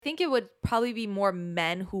think it would probably be more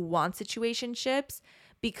men who want situationships,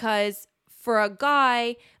 because for a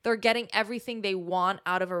guy, they're getting everything they want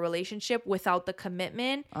out of a relationship without the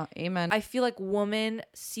commitment. Amen. I feel like women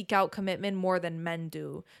seek out commitment more than men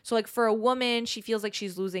do. So like for a woman, she feels like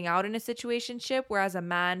she's losing out in a situationship, whereas a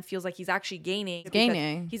man feels like he's actually gaining.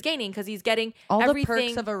 He's gaining because he's getting all everything. the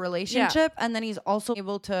perks of a relationship, and then he's also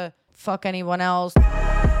able to fuck anyone else.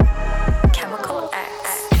 Chemical X.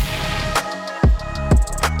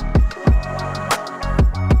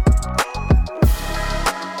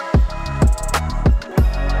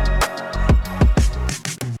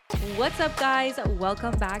 What's up, guys?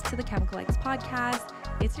 Welcome back to the Chemical X podcast.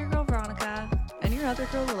 It's your girl Veronica And your other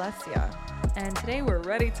girl, Alessia. and today we're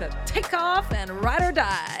ready to take off and ride or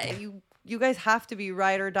die. You guys have to be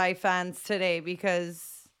ride or die fans today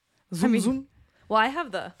because Well, I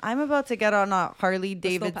have the I'm about to get on a Harley snow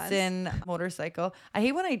Davidson motorcycle. I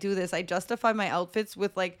hate when I do this. I justify my outfits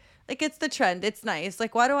with like it's the trend. It's nice.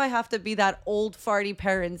 Like, why do I have to be that old farty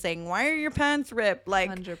parent saying, why are your pants ripped? Like,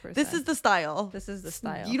 100%. This is the style. This is the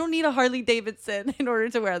style. You don't need a Harley Davidson in order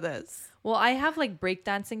to wear this. Well, I have like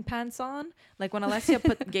breakdancing pants on. Like when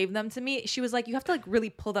Alessia gave them to me, she was like, you have to like really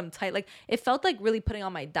pull them tight. Like it felt like really putting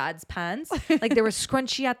on my dad's pants. Like they were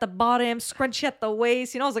scrunchy at the bottom, scrunchy at the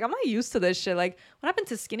waist. You know, I was like, I'm not used to this shit. Like what happened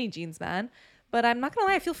to skinny jeans, man? But I'm not gonna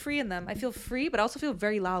lie, I feel free in them. I feel free, but I also feel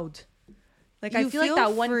very loud. Like I feel like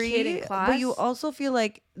that one kid in class. But you also feel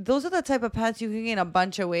like those are the type of pants you can gain a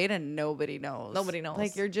bunch of weight and nobody knows. Nobody knows.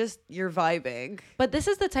 Like you're vibing. But this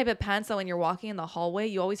is the type of pants that when you're walking in the hallway,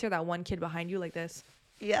 you always hear that one kid behind you like this.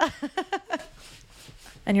 Yeah.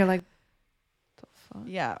 And you're like, the fuck?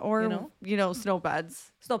 Yeah. Or, you know snow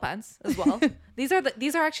pads. Snow pants as well. These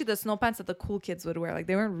are actually the snow pants that the cool kids would wear. Like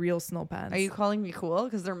they weren't real snow pants. Are you calling me cool?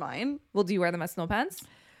 Because they're mine. Well, do you wear them as snow pants?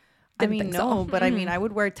 I mean, think no, so. but I mean, I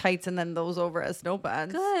would wear tights and then those over as snow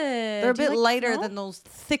pants. Good. They're a Do you bit like lighter snow? than those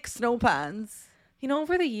thick snow pants. You know,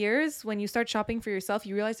 over the years, when you start shopping for yourself,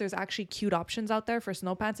 you realize there's actually cute options out there for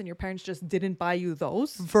snow pants, and your parents just didn't buy you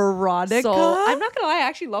those. Veronica? So I'm not gonna lie, I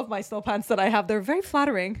actually love my snow pants that I have. They're very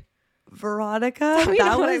flattering. Veronica, You know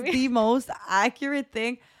that what I was mean? the most accurate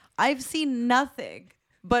thing. I've seen nothing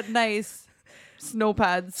but nice snow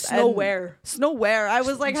pads. Snowwear. Snowwear. I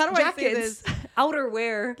was like, how do I say Jackets, this?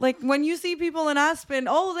 outerwear. Like when you see people in Aspen,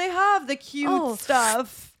 they have the cute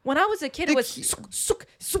stuff. When I was a kid, it was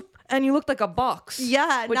and you looked like a box.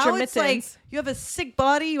 Yeah, with now your it's like mittens. you have a sick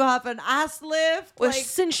body, you have an ass lift, With like,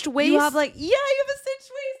 cinched waist. You have you have a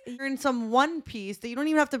cinched waist. You're in some one piece that you don't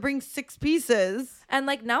even have to bring 6 pieces. And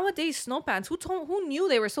like nowadays, snow pants. Who knew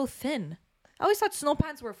they were so thin? I always thought snow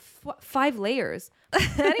pants were 5 layers.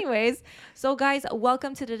 Anyways, so guys,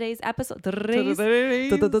 welcome to today's episode.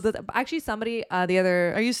 Actually, somebody the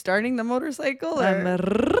other. Are you starting the motorcycle? Or?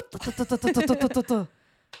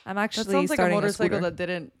 I'm actually That sounds like a starting motorcycle scooter. that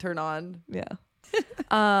didn't turn on. Yeah.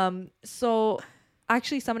 So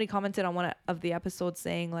actually, somebody commented on one of the episodes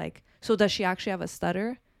saying like, so does she actually have a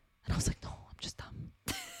stutter? And I was like, no, I'm just dumb,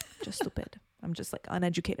 just stupid. I'm just like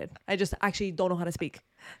uneducated. I just actually don't know how to speak.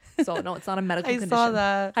 So no, it's not a medical condition. I saw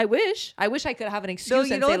that. I wish I could have an No, excuse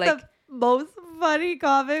you and know say what like, the most funny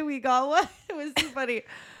comment we got was? It was too funny.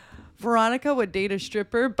 Veronica would date a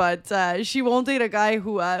stripper, but she won't date a guy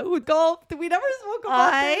who golfed. We never spoke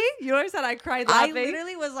about this. you understand? I cried I laughing.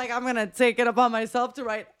 literally was like, I'm gonna take it upon myself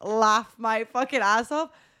to laugh my fucking ass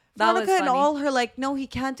off. That was Veronica and funny. all her like, no, he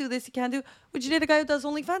can't do this. He can't do. Would you date a guy who does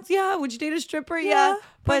OnlyFans? Yeah. Would you date a stripper? Yeah.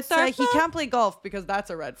 But he can't play golf because that's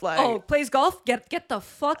a red flag. Oh, plays golf? Get the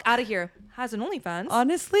fuck out of here. Has an OnlyFans.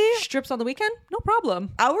 Honestly, Strips on the weekend? No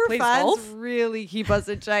problem. our Plays fans golf? really keep us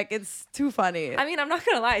in check. It's too funny. I mean, I'm not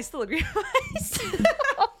gonna lie. I still agree with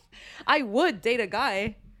myself. I would date a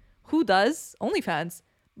guy who does OnlyFans,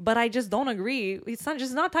 but I just don't agree. It's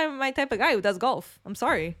not my type of guy who does golf. I'm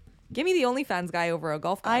sorry. Give me the OnlyFans guy over a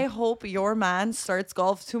golf guy. I hope your man starts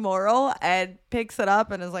golf tomorrow and picks it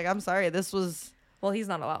up and is like, I'm sorry, this was. Well, he's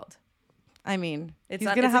not allowed. I mean, he's It's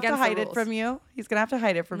gonna have to against the hide it rules. from you. He's gonna have to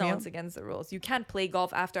hide it from No, you. it's against the rules. You can't play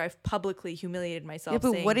golf after I've publicly humiliated myself. Yeah,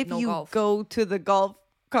 but saying what if no you golf. go to the golf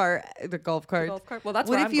cart? The golf cart. Golf cart? Well, that's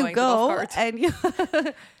what where if I'm you going, the golf cart. and you?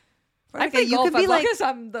 I Okay, play you golf could be as long like, as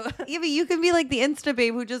I'm the. yeah, but you can be like the Insta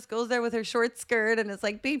babe who just goes there with her short skirt and it's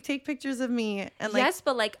like, babe, take pictures of me. And like, Yes,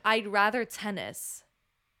 but like I'd rather tennis.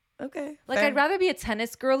 okay, Like fair. I'd rather be a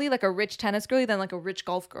tennis girly, like a rich tennis girly, than like a rich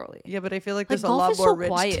golf girly. Yeah, but I feel like Like, there's a golf lot is more so rich.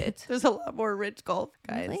 quiet. There's a lot more rich golf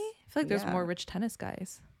guys. Really? I feel like there's Yeah. more rich tennis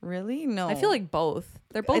guys. Really? No. I feel like both.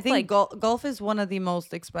 They're both I think like golf is one of the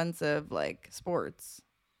most expensive like sports.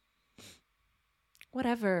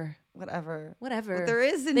 whatever. Whatever. Whatever. But there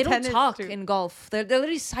is in They don't tennis talk too. in golf. They're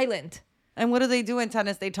literally silent. And what do they do in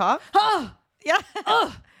tennis? They talk? Oh, Yeah.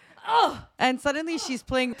 oh. And suddenly she's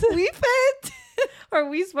playing We Fit. Or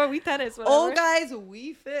we tennis, whatever. Oh, guys,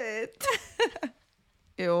 We Fit.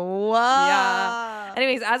 Ew. Yeah.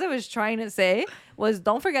 Anyways, as I was trying to say was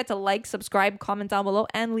don't forget to like, subscribe, comment down below,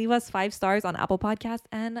 and leave us 5 stars on Apple Podcasts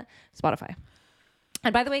and Spotify.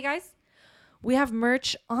 And by the way, guys, we have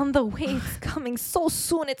merch on the way. It's coming so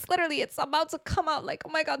soon. It's about to come out. Like, oh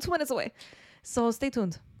my God, 2 minutes away. So stay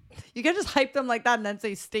tuned. You can just hype them like that and then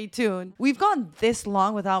say, stay tuned. We've gone this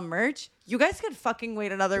long without merch. You guys could fucking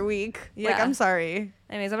wait another week. Like, Yeah. I'm sorry.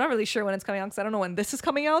 Anyways, I'm not really sure when it's coming out because I don't know when this is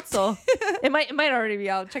coming out. So it might already be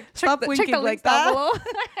out. Check Stop the winking links like down that. below.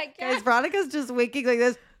 I Guys, can't. Veronica's just winking like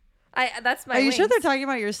this. That's my Are you sure wings. they're talking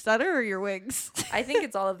about your stutter or your wigs? I think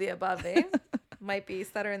it's all of the above, eh? Might be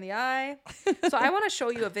stutter in the eye. So I want to show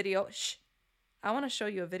you a video. Shh. I want to show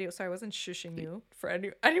you a video. Sorry, I wasn't shushing you. For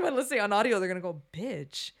anyone listening on audio, they're going to go,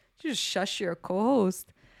 bitch. You just shush your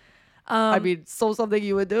co-host. I mean, so something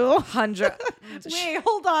you would do. 100. Wait,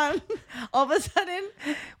 hold on. All of a sudden,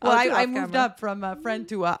 well, I'll do it I off moved camera. up from a friend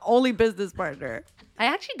to a only business partner. I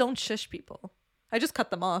actually don't shush people. I just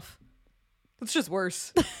cut them off. It's just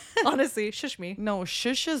worse. Honestly, shush me. No,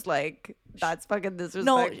 shush is like, that's fucking No,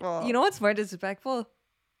 disrespectful. you know what's more disrespectful?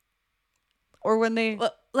 Or when they...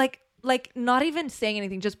 Well, like not even saying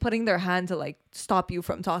anything, just putting their hand to like stop you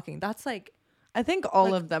from talking. That's like, I think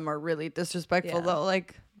all of them are really disrespectful, Yeah. though.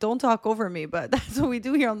 Like, don't talk over me, but that's what we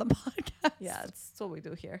do here on the podcast. yeah, it's what we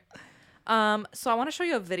do here. So I want to show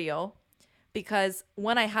you a video because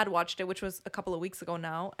when I had watched it, which was a couple of weeks ago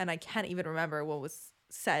now, and I can't even remember what was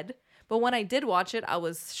said, but when I did watch it, I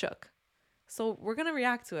was shook. So we're gonna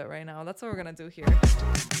react to it right now. That's what we're gonna do here.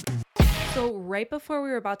 So right before we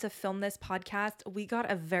were about to film this podcast, we got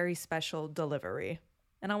a very special delivery,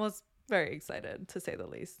 and I was very excited, to say the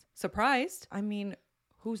least. Surprised. I mean,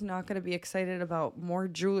 who's not going to be excited about more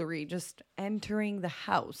jewelry just entering the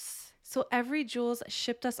house? So Every Jewels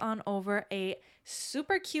shipped us on over a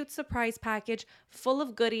super cute surprise package full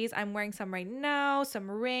of goodies. I'm wearing some right now,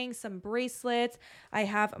 some rings, some bracelets. I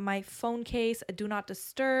have my phone case, a do not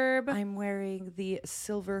disturb. I'm wearing the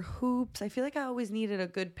silver hoops. I feel like I always needed a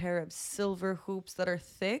good pair of silver hoops that are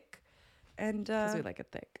thick. And Because we like it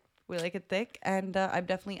thick. we like it thick. And I've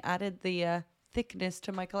definitely added the thickness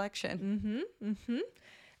to my collection.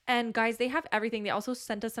 And guys, they have everything. They also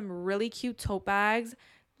sent us some really cute tote bags.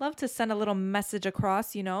 Love to send a little message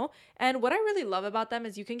across, you know? And what I really love about them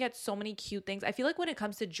is you can get so many cute things. I feel like when it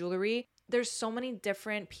comes to jewelry, there's so many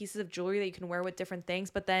different pieces of jewelry that you can wear with different things,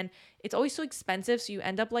 but then it's always so expensive. So you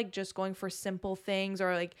end up like just going for simple things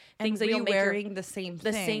or like things that you'll make wearing the same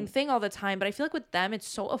thing all the time. But I feel like with them, it's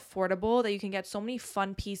so affordable that you can get so many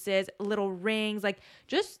fun pieces, little rings, like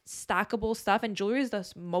just stackable stuff. And jewelry is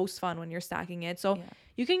the most fun when you're stacking it. So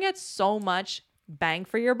you can get so much bang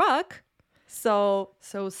for your buck. So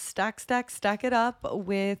stack it up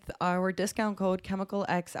with our discount code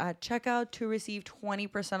ChemicalX at checkout to receive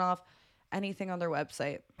 20% off anything on their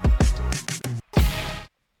website.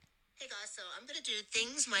 Hey guys, so I'm gonna do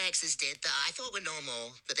things my exes did that I thought were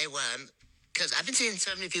normal, but they weren't. Because I've been seeing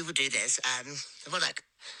so many people do this, and I feel like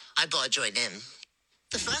I gotta join in.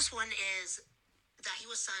 The first one is that he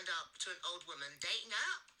was signed up to an old woman dating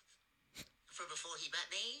app from before he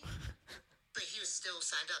met me. But he was still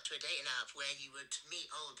signed up to a dating app where you would meet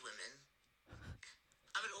old women.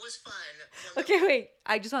 I would always find... okay, wait.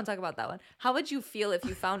 I just want to talk about that one. How would you feel if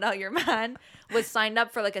you found out your man was signed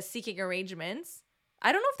up for like a seeking arrangements?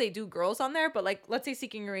 I don't know if they do girls on there, but like let's say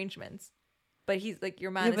seeking arrangements. But he's like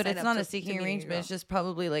your man. Yeah, is but signed it's up not to a seeking meeting a arrangement. girl. It's just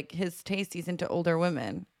probably like his taste. He's into older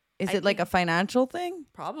women. Is I it like a think- financial thing?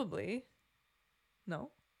 Probably.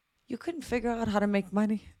 No. You couldn't figure out how to make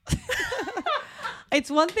money. It's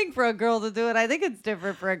one thing for a girl to do it. I think it's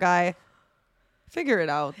different for a guy. Figure it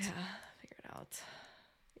out. Yeah, figure it out.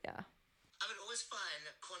 Yeah. I would always find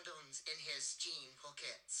condoms in his jean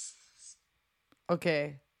pockets.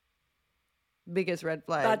 Okay. Biggest red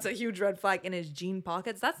flag. That's a huge red flag in his jean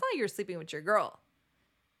pockets. That's not you're sleeping with your girl.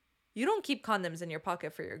 You don't keep condoms in your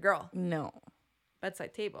pocket for your girl. No.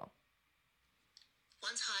 Bedside table.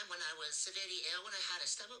 One time when I was severely ill, when I had a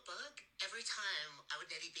stomach bug, every time I would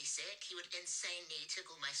nearly be sick, he would insanely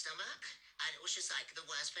tickle my stomach. And it was just like the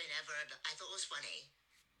worst pain ever. And I thought it was funny.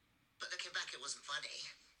 But looking back, it wasn't funny.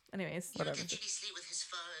 Anyways, He would whatever. literally sleep with his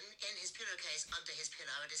phone in his pillowcase under his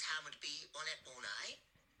pillow, and his hand would be on it all night.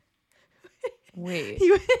 Wait.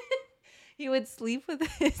 He would sleep with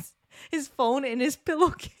his phone in his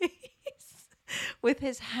pillowcase with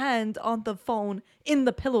his hand on the phone in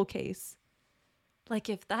the pillowcase. Like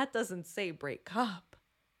if that doesn't say break up.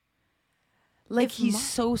 Like If he's mo-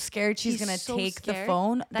 so scared she's He's gonna so take the scared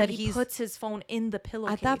phone that he's he puts his phone in the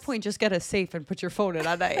pillowcase. at that point just get a safe and put your phone in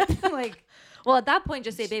at night. Like well, at that point,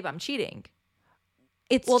 just say, "Babe, I'm cheating."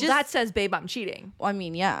 it's Well, just, that says, "Babe, I'm cheating." I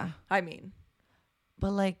mean, yeah, I mean,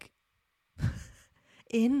 but like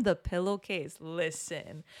in the pillowcase.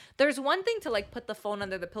 Listen, there's one thing to like put the phone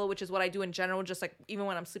under the pillow, which is what I do in general, just like even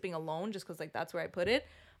when I'm sleeping alone, just because like that's where I put it.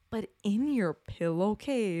 But in your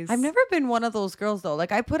pillowcase, I've never been one of those girls though.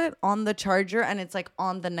 Like I put it on the charger and it's like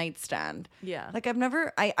on the nightstand. Yeah. Like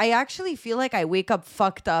I actually feel like I wake up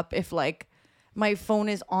fucked up if like my phone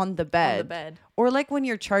is on the bed. Or like when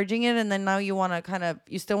you're charging it and then now you want to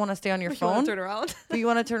you still want to stay on your phone. Turn around. But you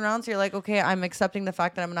want to turn around. So you're like, okay, I'm accepting the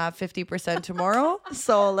fact that I'm going to have 50% tomorrow.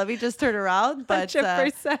 So let me just turn around. But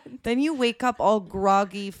 100%. then you wake up all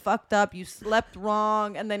groggy, fucked up. You slept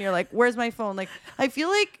wrong. And then you're like, where's my phone? Like, I feel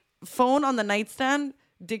like phone on the nightstand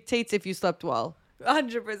dictates if you slept well.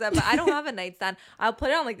 100%. But I don't have a nightstand. I'll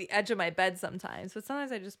put it on like the edge of my bed sometimes. But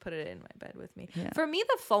sometimes I just put it in my bed with me. Yeah. For me,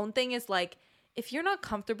 the phone thing is like, if you're not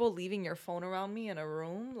comfortable leaving your phone around me in a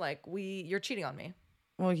room, like you're cheating on me.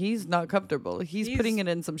 Well, he's not comfortable. He's putting it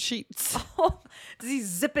in some sheets. Oh, does he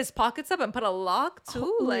zip his pockets up and put a lock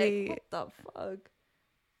too? Holy. Like, what the fuck?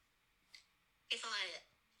 If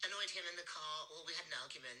I annoyed him in the car or we had an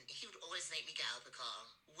argument, he would always make me get out of the car,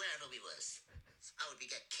 wherever we was. I would be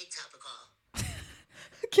get kicked out of the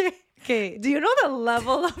car. Okay. Do you know the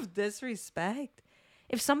level of disrespect?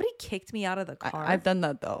 If somebody kicked me out of the car. I've done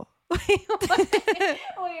that though. Wait,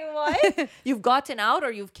 what? You've gotten out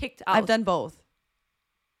or you've kicked out? I've done both.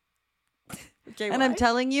 Okay, and I'm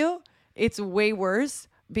telling you, it's way worse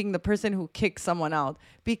being the person who kicks someone out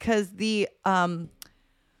because the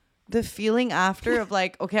feeling after of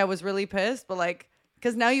like, okay, I was really pissed, but like,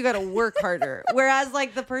 because now you got to work harder. Whereas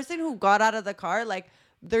like the person who got out of the car, like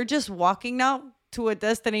they're just walking now to a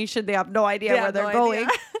destination. They have no idea where they're going.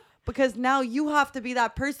 Because now you have to be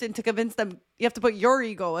that person to convince them. You have to put your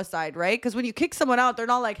ego aside, right? Because when you kick someone out, they're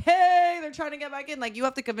not like, hey, they're trying to get back in. Like you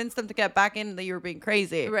have to convince them to get back in that you were being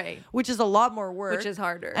crazy. Right. Which is a lot more work. Which is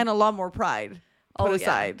harder. And a lot more pride. Put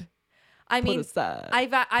aside. I mean,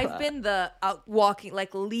 I've been the out walking,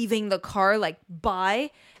 like leaving the car, like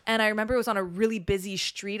by, and I remember it was on a really busy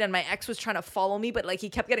street, and my ex was trying to follow me, but like he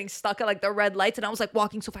kept getting stuck at like the red lights, and I was like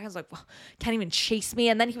walking so fast, I was like, well, can't even chase me,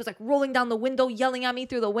 and then he was like rolling down the window, yelling at me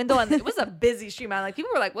through the window, and it was a busy street, man. Like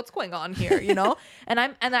people were like, what's going on here, you know? And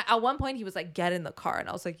at one point he was like, get in the car, and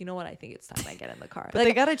I was like, you know what? I think it's time I get in the car. But like,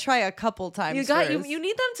 they got to try a couple times. You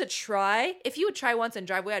need them to try. If you would try once and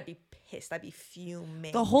drive away, I'd be pissed. I'd be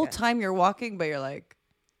fuming. The whole time you're walking, but you're like,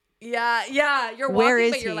 yeah, you're walking, where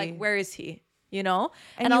is but you're he? like, where is he? You know?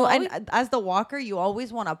 And as the walker, you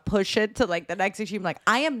always want to push it to like the next extreme. Like,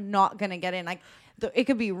 I am not going to get in. Like, it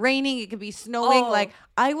could be raining, it could be snowing. Like,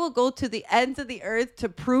 I will go to the ends of the earth to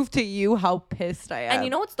prove to you how pissed I am. And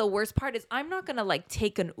you know what's the worst part is I'm not gonna like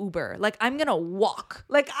take an Uber. Like I'm gonna walk.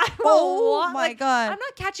 Like I will walk. My like, God. I'm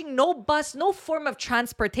not catching no bus, no form of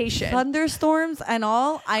transportation. Thunderstorms and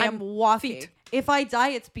all, I am I'm walking. feet. If I die,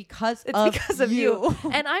 it's because of you.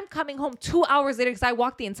 And I'm coming home 2 hours later because I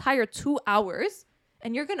walked the entire 2 hours,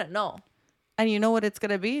 and you're gonna know. And you know what it's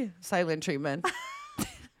gonna be? Silent treatment.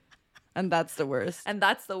 And that's the worst. And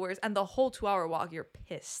that's the worst. And the whole 2 hour walk, you're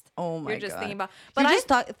pissed. Oh my God. You're just thinking about. But you're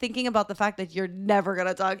just thinking about the fact that you're never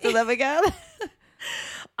gonna talk to them again.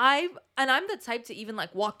 I'm the type to even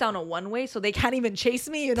like walk down a one way so they can't even chase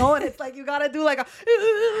me, you know. And it's like you gotta do like a.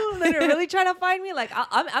 Then you're really trying to find me. Like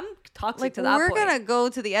I'm toxic like to that we're point. gonna go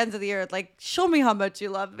to the ends of the earth. Like, show me how much you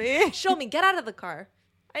love me. Show me. Get out of the car.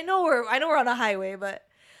 I know we're on a highway, but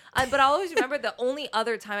I always remember the only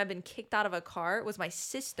other time I've been kicked out of a car was my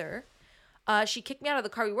sister. She kicked me out of the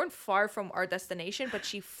car. We weren't far from our destination, but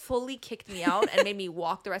she fully kicked me out and made me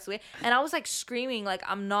walk the rest of the way. And I was like screaming, like,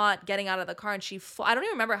 I'm not getting out of the car. And I don't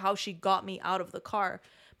even remember how she got me out of the car,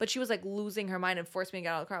 but she was like losing her mind and forced me to get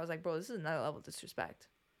out of the car. I was like, bro, this is another level of disrespect.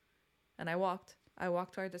 And I walked to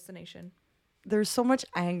our destination. There's so much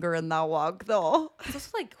anger in that walk, though. It's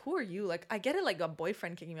also like, who are you? Like, I get it, like a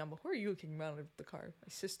boyfriend kicking me out, but who are you kicking me out of the car? My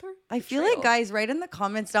sister? I feel like, guys, write in the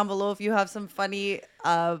comments down below if you have some funny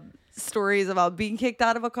stories about being kicked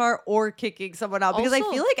out of a car or kicking someone out, because I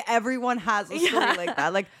feel like everyone has a story like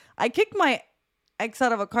that. Like, I kicked my ex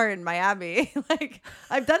out of a car in Miami. Like,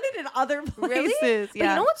 I've done it in other places. Really? Yeah. But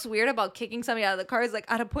you know what's weird about kicking somebody out of the car is like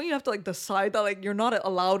at a point you have to like decide that like you're not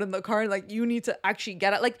allowed in the car and like you need to actually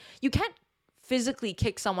get out. Like you can't physically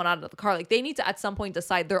kick someone out of the car. Like they need to at some point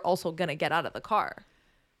decide they're also gonna get out of the car.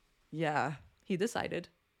 Yeah. He decided.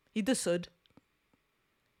 He decided.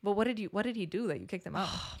 But what did he do that you kicked him out?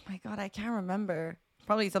 Oh my God, I can't remember.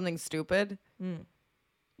 Probably something stupid.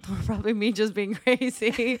 Or probably me just being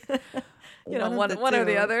crazy. You know, one or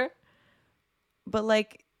the two. other. But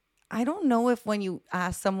like, I don't know if when you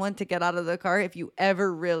ask someone to get out of the car, if you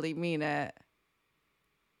ever really mean it.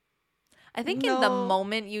 I think in the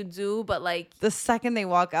moment you do, but like the second they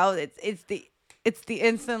walk out, it's the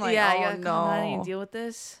instant like, yeah, oh you're like, no, oh, I need to deal with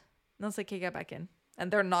this. And it's like, okay, get back in, and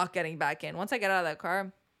they're not getting back in. Once I get out of that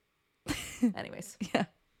car, anyways. Yeah.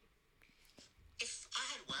 If I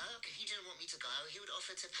had work and he didn't want me to go, he would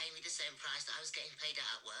offer to pay me the same price that I was getting paid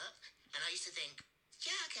at work. And I used to think,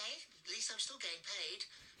 yeah, okay, at least I'm still getting paid.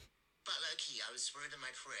 But low-key, I was ruining my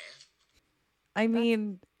career. I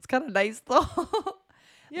mean, it's kind of nice though.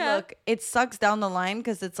 Yeah. Look, it sucks down the line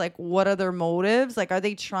because it's like, what are their motives? Like, are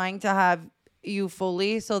they trying to have you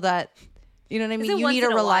fully so that, you know what I mean? You need to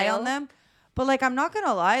rely on them. But like, I'm not going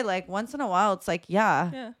to lie. Like once in a while, it's like,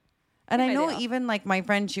 yeah. And I know even like my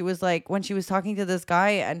friend, she was like, when she was talking to this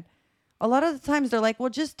guy, and a lot of the times they're like, well,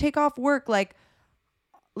 just take off work. Like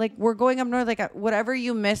we're going up north, like whatever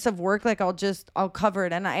you miss of work, like I'll cover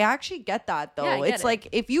it. And I actually get that though. Yeah, it's like,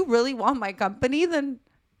 if you really want my company, then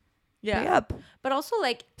pay up. But also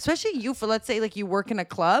like, Especially you, for let's say like you work in a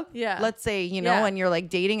club. Yeah. Let's say, you know, and you're like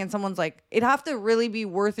dating and someone's like, it'd have to really be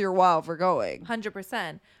worth your while for going.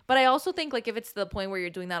 100%. But I also think like if it's to the point where you're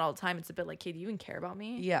doing that all the time, it's a bit like, hey, do you even care about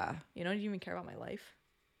me? Yeah. You know, do you even care about my life?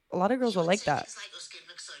 A lot of girls will like that. It's like your skin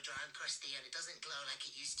looks so dry and crusty and it doesn't glow like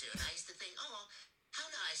it used to. And I used to think, oh, how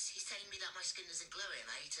nice. He's telling me that my skin isn't glowing.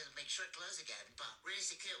 I need to make sure it glows again. But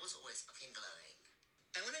realistically, it was always fucking glowing.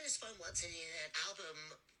 I went on his phone once and he had an album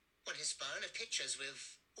on his phone of pictures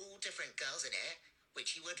with all different girls in it,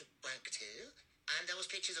 which he would wank to. And there was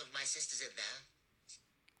pictures of my sisters in there.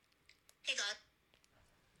 Hey, God.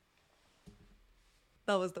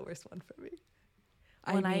 That was the worst one for me.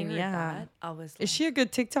 I When mean, heard yeah. that, I was like, Is she a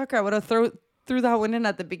good TikToker? I would have threw that one in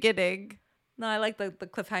at the beginning. no, I like the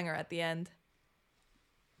cliffhanger at the end.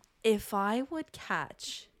 If I would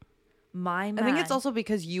catch my man, I think it's also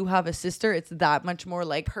because you have a sister. It's that much more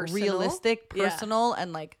like Personal? realistic, Yeah. personal,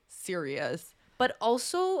 and like serious. but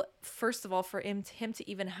also, first of all, for him to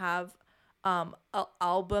even have an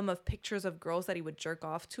album of pictures of girls that he would jerk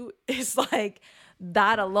off to is like,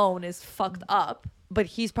 that alone is fucked up. But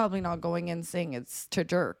he's probably not going in saying it's to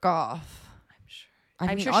jerk off. I'm sure. I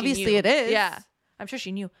I'm mean, sure she obviously knew. it is. Yeah, I'm sure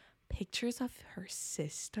she knew. Pictures of her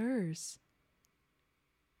sisters.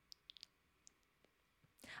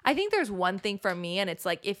 I think there's one thing for me, and it's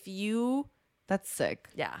like, if you, That's sick.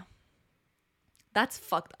 yeah, that's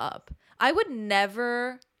fucked up. I would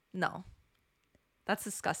never, no, that's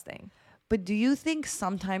disgusting. But do you think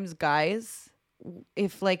sometimes guys,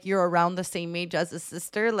 if like you're around the same age as a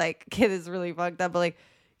sister, like kid is really fucked up, but like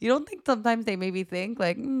you don't think sometimes they maybe think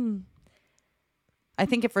like, I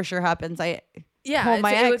think it for sure happens. Yeah, Well,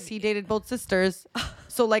 my it ex, would- he dated both sisters.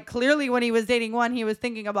 So like clearly when he was dating one, he was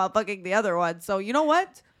thinking about fucking the other one. So you know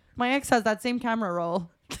what? My ex has that same camera roll.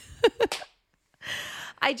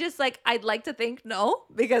 I just like, I'd like to think no,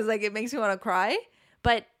 because like it makes me want to cry,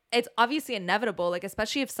 but it's obviously inevitable, like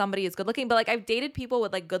especially if somebody is good looking. But like I've dated people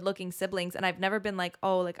with like good looking siblings, and I've never been like,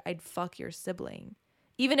 oh, like I'd fuck your sibling,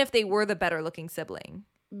 even if they were the better looking sibling.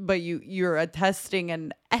 But you're attesting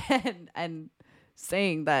and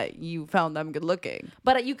saying that you found them good looking.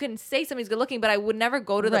 But you can say somebody's good looking, but I would never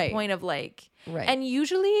go to the Right. point of like, Right. And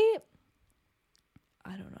usually,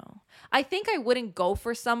 I don't know. I think I wouldn't go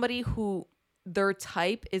for somebody who their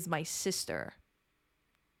type is my sister.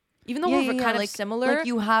 Even though we're kind of like, similar. Like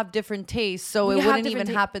you have different tastes, so We it have wouldn't different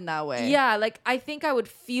even happen that way. Yeah, like I think I would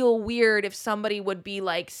feel weird if somebody would be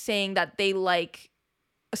like saying that they like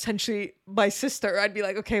essentially my sister. I'd be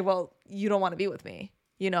like, okay, well, you don't want to be with me,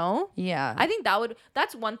 you know? Yeah. I think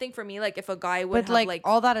that's one thing for me. Like if a guy would But have like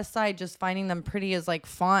all that aside, just finding them pretty is like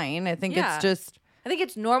fine. I think Yeah. it's just, I think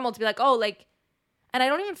it's normal to be like, oh, like, and I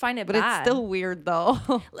don't even find it but bad. it's still weird though.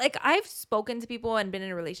 Like I've spoken to people and been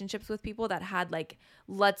in relationships with people that had like,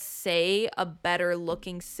 let's say, a better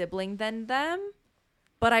looking sibling than them,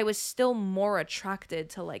 but I was still more attracted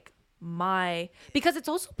to like because it's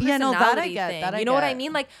also Yeah, personality no, that I get, thing. that I You know what I get.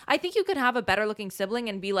 mean? Like I think you could have a better looking sibling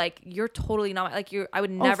and be like, you're totally not like I would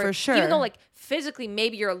never, for sure. even though like physically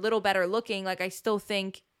maybe you're a little better looking, like I still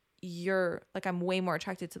think you're like, I'm way more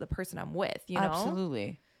attracted to the person I'm with, you know?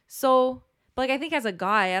 Absolutely. So, but like I think as a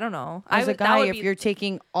guy, I don't know. As a that guy, would if be- you're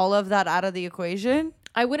taking all of that out of the equation,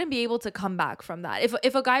 I wouldn't be able to come back from that.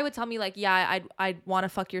 If a guy would tell me like, yeah, I'd want to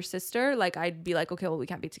fuck your sister, like I'd be like, okay, well we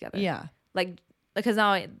can't be together. yeah. Like because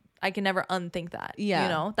now I can never unthink that. Yeah. You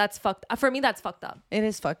know, that's fucked. For me, that's fucked up. It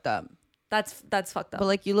is fucked up. That's fucked up. But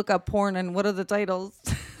like you look up porn and what are the titles?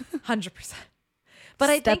 100%. But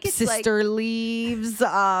I think it's like, stepsister leaves.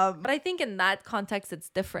 but I think in that context, it's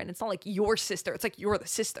different. It's not like your sister. It's like you're the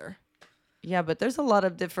sister. Yeah, but there's a lot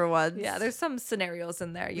of different ones. Yeah, there's some scenarios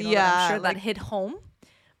in there, you know, Yeah, that I'm sure like- that hit home.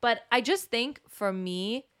 But I just think for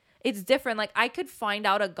me, it's different. Like I could find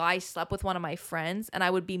out a guy slept with one of my friends and I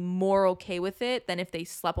would be more okay with it than if they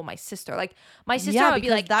slept with my sister. Like my sister, Yeah, I would be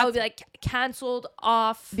because like canceled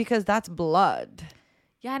off. because that's blood.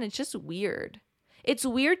 Yeah, and it's just weird. It's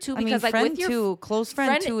weird too I mean, because like friend with your too, close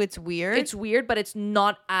friend too, it's weird. it's weird, but it's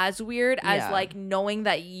not as weird as Yeah. like knowing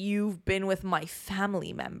that you've been with my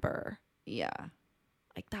family member. yeah.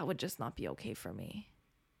 Like that would just not be okay for me.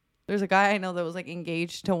 There's a guy I know that was like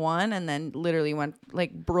engaged to one and then literally went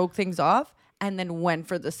like broke things off and then went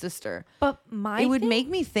for the sister. But It would make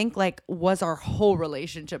me think like, was our whole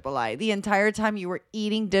relationship a lie? The entire time you were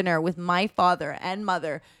eating dinner with my father and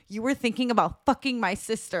mother, you were thinking about fucking my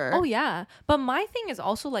sister. Oh yeah, but my thing is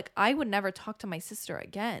also like I would never talk to my sister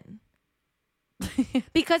again.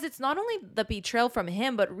 Because it's not only the betrayal from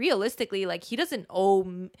him, but realistically, like he doesn't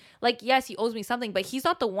owe, like yes, he owes me something, but he's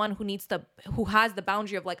not the one who has the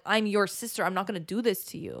boundary of like I'm your sister. I'm not gonna do this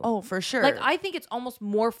to you. Oh, for sure. Like I think it's almost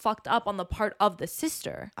more fucked up on the part of the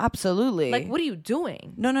sister. Absolutely. Like what are you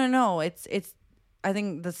doing? No. It's. I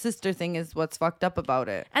think the sister thing is what's fucked up about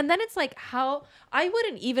it. And then it's like how I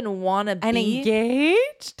wouldn't even want to be And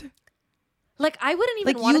engaged. like I wouldn't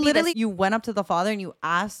even Like want you to be literally, you went up to the father and you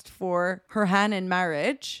asked for her hand in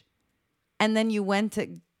marriage, and then you went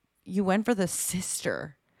for the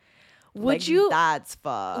sister. Would Like, you? That's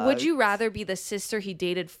fucked. Would you rather be the sister he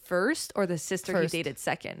dated first or the sister First. he dated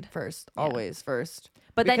second? first? Yeah. Always first.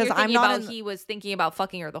 But then Because you're thinking I'm not about in- he was thinking about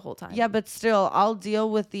fucking her the whole time. Yeah, but still, I'll deal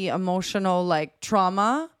with the emotional like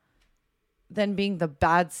trauma than being the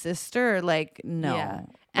bad sister. Like no. Yeah. Like,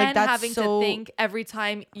 And that's having so- to think every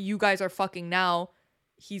time you guys are fucking now,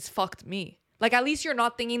 he's fucked me. Like at least you're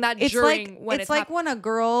not thinking that It's during like when it's like when a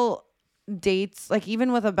girl dates, like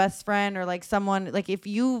even with a best friend or like someone, like if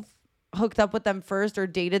you've hooked up with them first or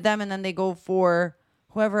dated them and then they go for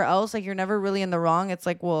whoever else, like you're never really in the wrong. It's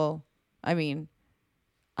like, well, I mean,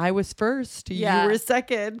 I was first, Yeah. you were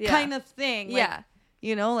second, Yeah. kind of thing. Like, Yeah.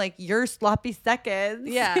 you know, like you're sloppy seconds.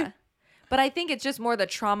 Yeah. But I think it's just more the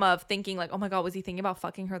trauma of thinking like, oh my God, was he thinking about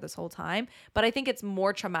fucking her this whole time? But I think it's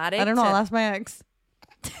more traumatic. I don't know. I'll ask my ex.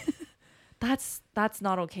 That's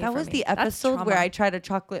not okay. That for was me. the That's episode where trauma. I tried a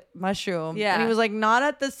chocolate mushroom. Yeah. And he was like, not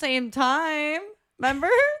at the same time. Remember?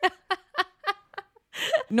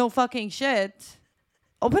 No fucking shit.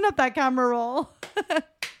 Open up that camera roll.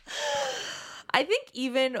 I think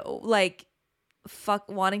even like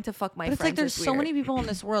wanting to fuck my But it's friends like there's is so weird. many people in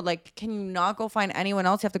this world. Like, can you not go find anyone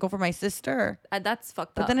else? You have to go for my sister. That's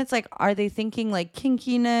fucked But up. then it's like, are they thinking like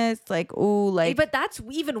kinkiness? Like, ooh, like. But that's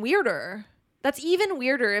even weirder. That's even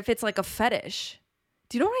weirder if it's like a fetish.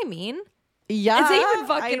 Do you know what I mean? yeah, It's even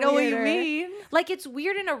fucking I know weirder. what you mean. Like it's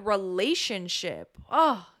weird in a relationship.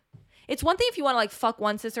 Oh, it's one thing if you want to like fuck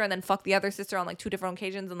one sister and then fuck the other sister on like two different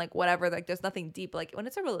occasions and like whatever. Like there's nothing deep. Like when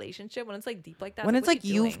it's a relationship, when it's like deep like that. When it's what like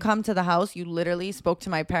you you've doing? come to the house, you literally spoke to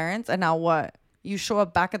my parents, and now what? You show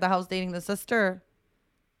up back at the house dating the sister.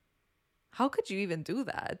 How could you even do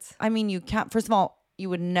that? I mean, you can't. First of all, you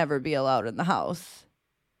would never be allowed in the house.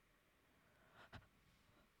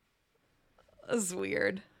 It's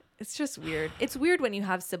weird. It's just weird. It's weird when you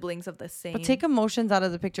have siblings of the same. But take emotions out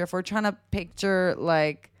of the picture. If we're trying to picture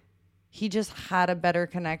like he just had a better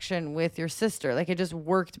connection with your sister, like it just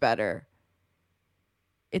worked better.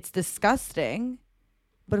 It's disgusting,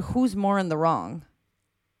 but who's more in the wrong?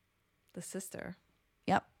 the sister.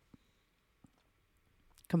 Yep.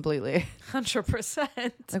 Completely.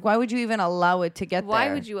 100%. Like, why would you even allow it to get there?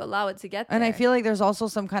 Why would you allow it to get there? And I feel like there's also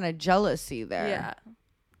some kind of jealousy there. yeah,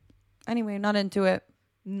 Anyway, not into it.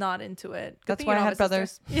 not into it. Good That's thing why you I don't had have a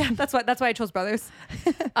sister. brothers. Yeah, that's why I chose brothers.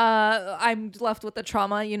 I'm left with the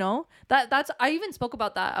trauma, you know. That's I even spoke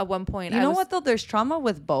about that at one point. You I know was- what, though? There's trauma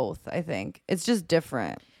with both, I think. It's just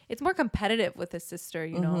different. It's more competitive with his sister,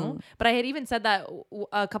 you know. Mm-hmm. But I had even said that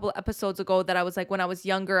a couple of episodes ago that I was like, when I was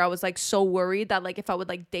younger, I was like so worried that like if I would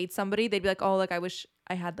like date somebody, they'd be like, oh, like I wish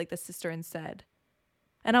I had like the sister instead.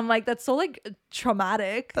 And I'm like, that's so like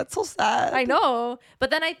traumatic. That's so sad. I know. But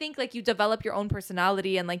then I think like you develop your own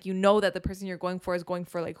personality and like you know that the person you're going for is going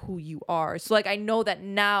for like who you are. So like I know that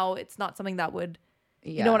now it's not something that would,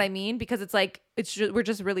 you know what I mean? Because it's like it's just, we're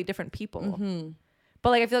just really different people. Mm-hmm. But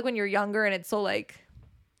like I feel like when you're younger and it's so like,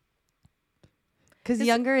 Because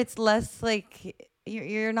younger, it's less like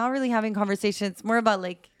you're not really having conversations. It's more about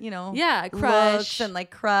like, you know, Yeah, looks crush. and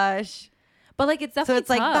like crush. but like it's So definitely it's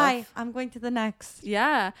like, tough. bye, I'm going to the next.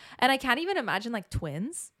 Yeah. And I can't even imagine like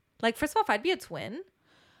twins. Like first of all, if I'd be a twin,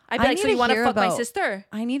 I'd be like, so you want to fuck my sister?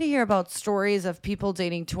 I need to hear about stories of people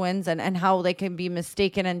dating twins and how they can be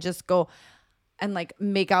mistaken and just go and like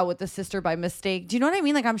make out with the sister by mistake. Do you know what I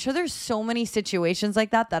mean? Like, I'm sure there's so many situations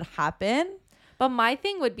like that happen. But my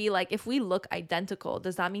thing would be like, if we look identical,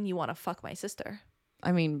 does that mean you want to fuck my sister?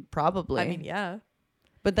 I mean, probably. I mean, yeah.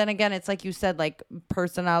 But then again, it's like you said, like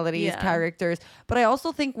personalities, characters. But I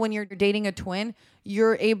also think when you're dating a twin,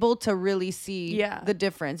 you're able to really see the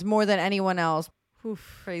difference more than anyone else.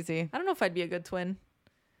 Oof, crazy. I don't know if I'd be a good twin.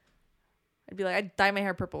 I'd be like, I'd dye my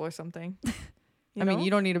hair purple or something. I mean,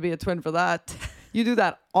 you don't need to be a twin for that. You do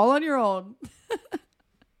that all on your own.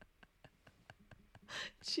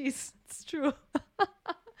 Jeez, it's true.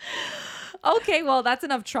 Okay, well, that's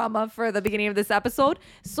enough trauma for the beginning of this episode.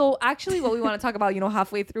 So actually what we want to talk about,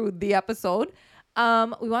 halfway through the episode, we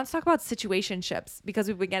want to talk about situationships because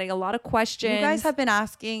we've been getting a lot of questions. You guys have been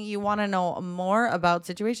asking, you want to know more about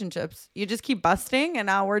situationships. You just keep busting and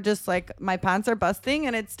now we're just like, my pants are busting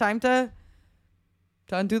and it's time to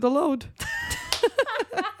undo the load.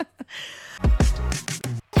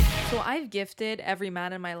 So I've gifted every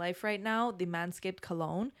man in my life right now the Manscaped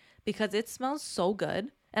cologne because it smells so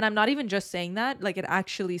good. And I'm not even just saying that, like it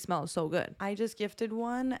actually smells so good. I just gifted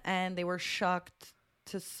one and they were shocked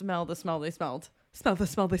to smell the smell they smelled. Smell the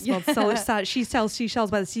smell they smelled. She sells seashells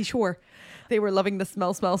by the seashore. They were loving the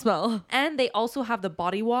smell. And they also have the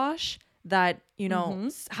body wash that,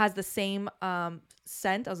 has the same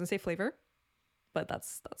scent. I was going to say flavor, but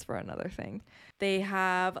that's for another thing. They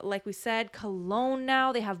have, like we said, cologne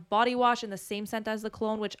now. They have body wash in the same scent as the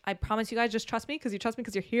cologne, which I promise you guys, just trust me because you trust me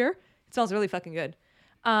because you're here. It smells really fucking good.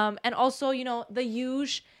 And also, the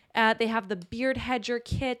huge, they have the beard hedger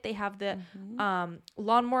kit. They have the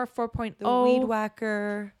lawnmower 4.0. The weed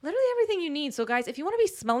whacker. Literally everything you need. So guys, if you want to be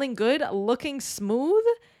smelling good, looking smooth,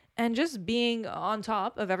 and just being on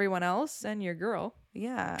top of everyone else and your girl.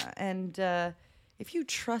 Yeah. And if you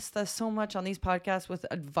trust us so much on these podcasts with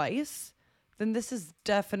advice, then this is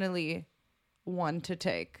definitely one to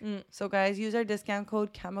take. So guys, use our discount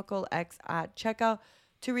code ChemicalX at checkout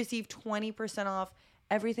to receive 20% off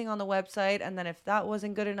everything on the website. And then if that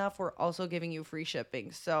wasn't good enough, we're also giving you free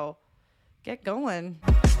shipping. So get going.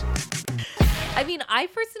 I mean, I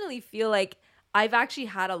personally feel like I've actually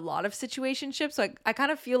had a lot of situationships. So I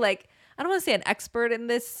kind of feel like, I don't want to say an expert in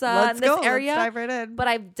this area. Let's dive right in. But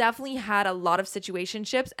I've definitely had a lot of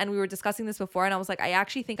situationships. And we were discussing this before. And I was like, I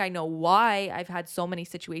actually think I know why I've had so many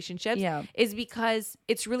situationships. Yeah. Is because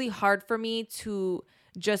it's really hard for me to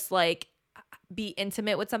just like be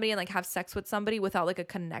intimate with somebody and like have sex with somebody without like a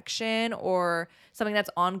connection or something that's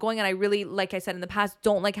ongoing. And I really, like I said in the past,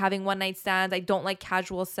 don't like having one night stands. I don't like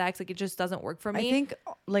casual sex. Like it just doesn't work for me. I think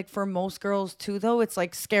like for most girls too, though, it's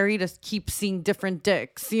like scary to keep seeing different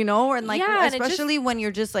dicks, and like, especially when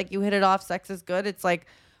you're just like, you hit it off, sex is good. It's like,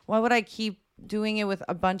 why would I keep doing it with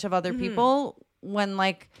a bunch of other people when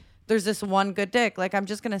like there's this one good dick? Like, I'm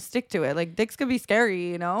just gonna stick to it. Like, dicks could be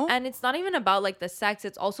scary, And it's not even about like the sex.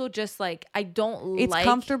 It's also just like, it's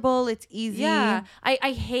comfortable. It's easy. Yeah.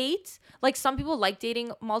 I hate, like, some people like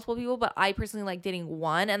dating multiple people, but I personally like dating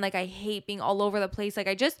one. And like, I hate being all over the place. Like,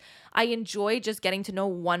 I enjoy just getting to know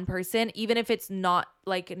one person, even if it's not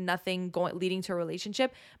like nothing leading to a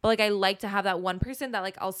relationship. But like, I like to have that one person that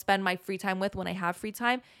like I'll spend my free time with when I have free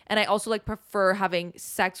time. And I also like prefer having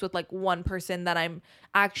sex with like one person that I'm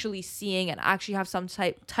actually seeing and actually have some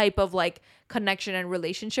type of like connection and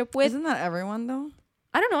relationship with. Isn't that everyone though?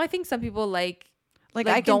 I don't know. I think some people like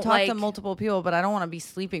I can talk to multiple people, but I don't want to be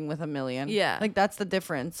sleeping with a million. Yeah. Like that's the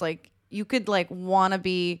difference. Like you could like want to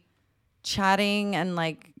be chatting and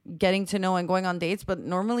like getting to know and going on dates, but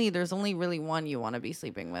normally there's only really one you want to be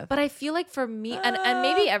sleeping with. But I feel like for me, and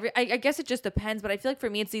maybe I guess it just depends, but I feel like for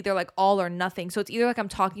me it's either like all or nothing. So it's either like I'm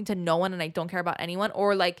talking to no one and I don't care about anyone,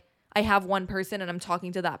 or like I have one person and I'm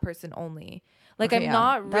talking to that person only. Like okay, I'm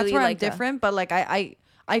not really that's where like I'm different, but like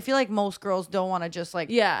I feel like most girls don't want to just like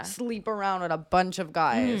sleep around with a bunch of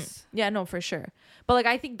guys. Yeah, no, for sure. But like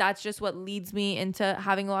I think that's just what leads me into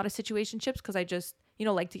having a lot of situationships, because I just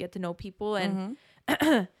like to get to know people, and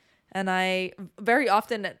and I very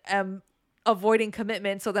often am avoiding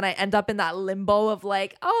commitment, so then I end up in that limbo of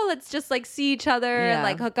like, oh, let's just like see each other and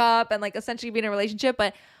like hook up and like essentially be in a relationship.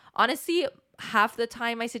 But honestly, half the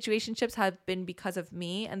time my situationships have been because of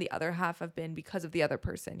me and the other half have been because of the other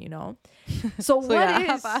person, So,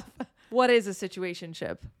 what is a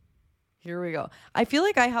situationship? Here we go. I feel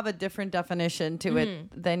like I have a different definition to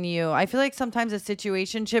it than you. I feel like sometimes a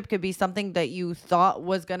situationship could be something that you thought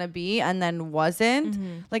was going to be and then wasn't.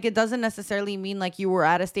 Like it doesn't necessarily mean like you were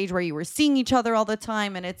at a stage where you were seeing each other all the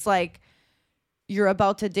time and it's like you're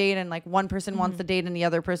about to date and like one person wants to date and the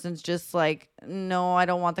other person's just like, no, I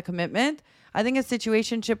don't want the commitment. I think a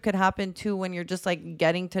situationship could happen too when you're just like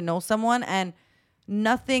getting to know someone and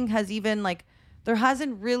nothing has even like, there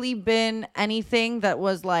hasn't really been anything that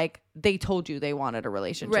was like they told you they wanted a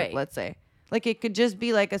relationship, Right. let's say. Like it could just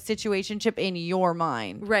be like a situationship in your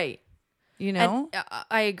mind. Right. You know? And,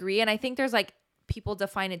 I agree. And I think there's like people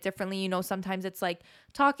define it differently. You know, sometimes it's like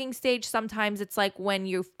talking stage. Sometimes it's like when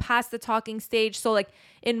you've passed the talking stage. So like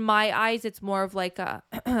in my eyes, it's more of like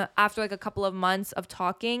after like a couple of months of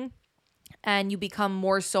talking and you become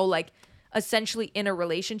more so like essentially in a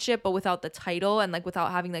relationship, but without the title and like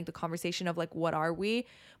without having like the conversation of like, what are we?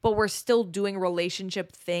 But we're still doing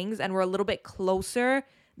relationship things and we're a little bit closer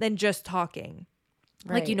than just talking.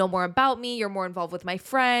 Right. Like, you know more about me. You're more involved with my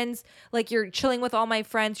friends. Like you're chilling with all my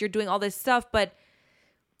friends. You're doing all this stuff, but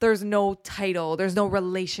there's no title. There's no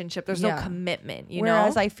relationship. There's no commitment, you know?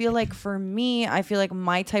 Whereas I feel like for me, I feel like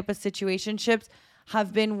my type of situationships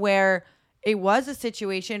have been where it was a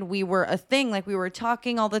situation. We were a thing. Like we were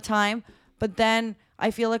talking all the time. But then I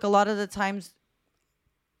feel like a lot of the times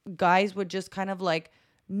guys would just kind of like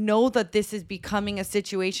know that this is becoming a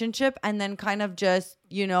situationship and then kind of just,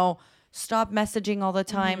 you know, stop messaging all the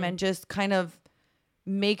time and just kind of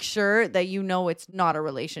make sure that you know it's not a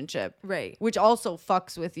relationship. Right. Which also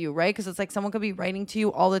fucks with you, right? Because it's like someone could be writing to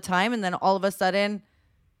you all the time and then all of a sudden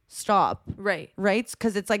stop. Right. Right?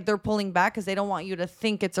 Because it's like they're pulling back because they don't want you to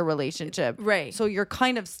think it's a relationship. Right. So you're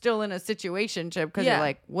kind of still in a situationship because you're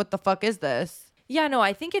like, what the fuck is this? Yeah, no,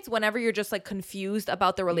 I think it's whenever you're just like confused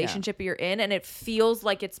about the relationship you're in and it feels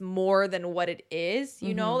like it's more than what it is,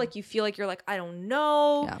 you know? Like you feel like you're like, I don't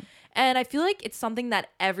know. Yeah. And I feel like it's something that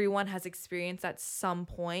everyone has experienced at some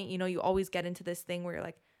point. You know, you always get into this thing where you're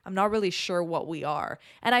like, I'm not really sure what we are.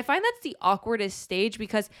 And I find that's the awkwardest stage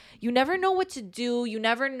because you never know what to do. You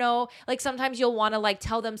never know. Like sometimes you'll want to like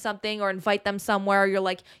tell them something or invite them somewhere. Or you're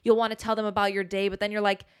like, you'll want to tell them about your day, but then you're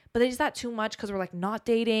like, but is that too much? Because we're like not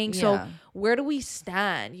dating. So where do we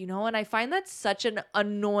stand? You know? And I find that's such an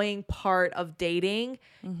annoying part of dating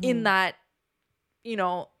in that, you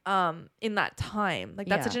know, in that time. Like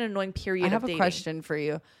that's such an annoying period of dating. I have a question for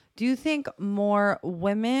you. Do you think more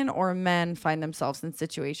women or men find themselves in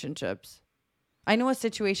situationships? I know a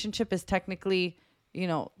situationship is technically, you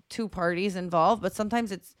know, two parties involved, but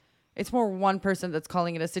sometimes it's more one person that's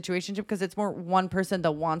calling it a situationship because it's more one person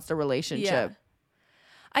that wants the relationship. Yeah.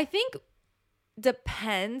 I think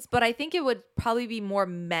depends, but I think it would probably be more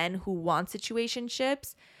men who want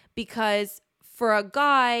situationships because for a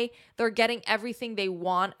guy, they're getting everything they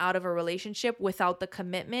want out of a relationship without the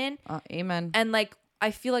commitment. Amen. And like, I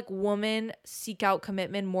feel like women seek out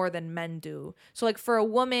commitment more than men do. So like for a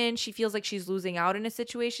woman, she feels like she's losing out in a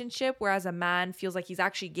situationship, whereas a man feels like he's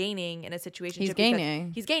actually gaining in a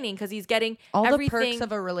situationship. He's gaining because he's getting all everything. the perks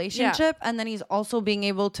of a relationship. And then he's also being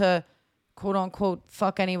able to quote unquote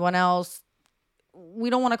fuck anyone else. We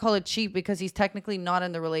don't want to call it cheap because he's technically not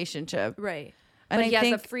in the relationship. Right. And but I he has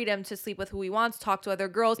think the freedom to sleep with who he wants, talk to other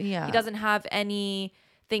girls. Yeah. He doesn't have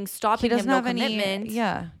anything stopping him, no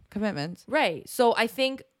commitment. Commitments. Right. So I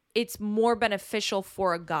think it's more beneficial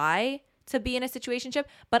for a guy to be in a situationship.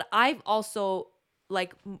 But I've also,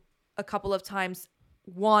 like, a couple of times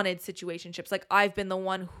wanted situationships. Like, I've been the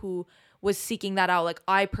one who was seeking that out. Like,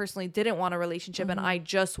 I personally didn't want a relationship and I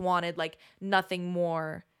just wanted, like, nothing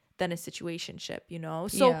more than a situationship, you know?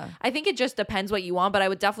 So I think it just depends what you want. But I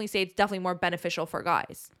would definitely say it's definitely more beneficial for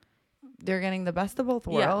guys. They're getting the best of both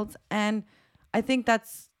worlds. And I think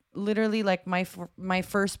that's literally like my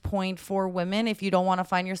first point for women. If you don't want to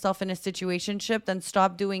find yourself in a situationship, then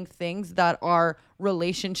stop doing things that are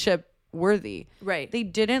relationship worthy. Right. They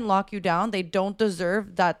didn't lock you down. They don't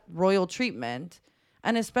deserve that royal treatment.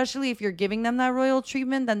 And especially if you're giving them that royal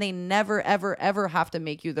treatment, then they never, ever, ever have to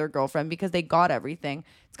make you their girlfriend because they got everything.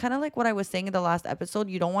 It's kind of like what I was saying in the last episode.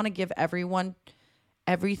 You don't want to give everyone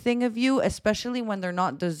everything of you, especially when they're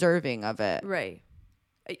not deserving of it. Right.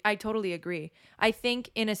 I totally agree. I think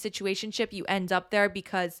in a situationship, you end up there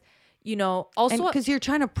because, you know, also because you're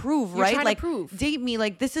trying to prove, you're right? trying Like, to prove. date me.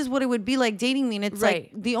 Like, this is what it would be like dating me. And it's Right.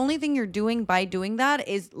 like the only thing you're doing by doing that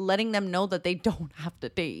is letting them know that they don't have to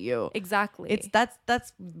date you. Exactly.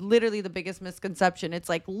 That's literally the biggest misconception. It's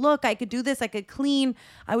like, look, I could do this. I could clean.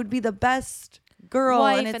 I would be the best girl.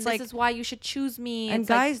 wife, and it's and like, this is why you should choose me. and It's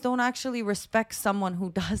like, guys don't actually respect someone who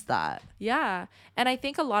does that. yeah. And I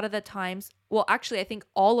think a lot of the times, well, actually, I think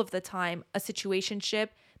all of the time, a situationship,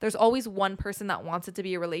 there's always one person that wants it to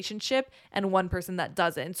be a relationship and one person that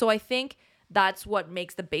doesn't. So I think that's what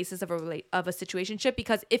makes the basis of a situationship,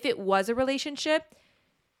 because if it was a relationship,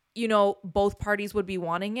 you know, both parties would be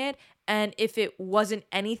wanting it. And if it wasn't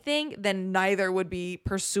anything, then neither would be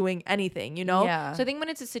pursuing anything, you know? Yeah. So I think when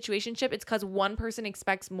it's a situationship, it's because one person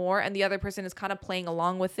expects more and the other person is kind of playing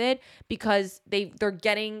along with it because they're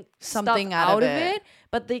getting Something stuff out of it.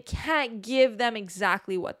 but they can't give them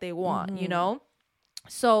exactly what they want, you know?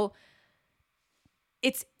 So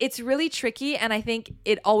it's really tricky, and I think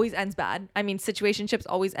it always ends bad. I mean, situationships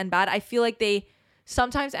always end bad. I feel like they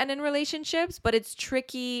sometimes end in relationships, but it's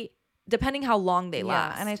tricky depending how long they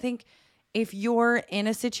last. And I think if you're in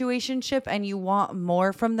a situationship and you want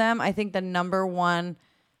more from them, I think the number one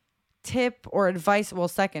tip or advice, well,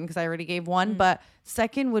 second, because I already gave one, but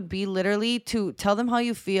second would be literally to tell them how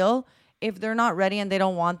you feel. If they're not ready and they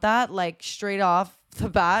don't want that, like straight off the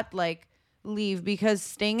bat, like leave, because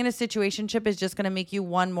staying in a situationship is just going to make you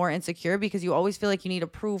one more insecure because you always feel like you need to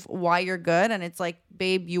prove why you're good. And it's like,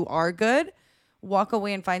 babe, you are good. Walk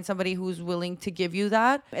away and find somebody who's willing to give you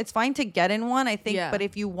that. It's fine to get in one, I think, but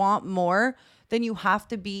if you want more, then you have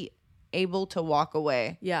to be able to walk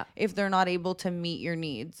away. Yeah. If they're not able to meet your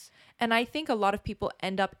needs. And I think a lot of people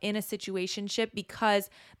end up in a situationship because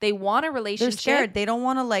they want a relationship. They're scared. They don't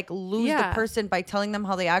want to like lose the person by telling them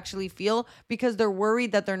how they actually feel because they're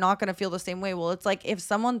worried that they're not going to feel the same way. Well, it's like if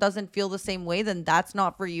someone doesn't feel the same way, then that's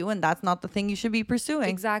not for you and that's not the thing you should be pursuing.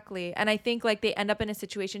 Exactly. And I think like they end up in a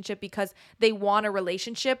situationship because they want a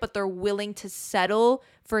relationship, but they're willing to settle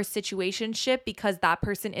for a situationship because that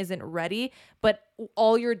person isn't ready. But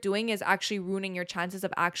all you're doing is actually ruining your chances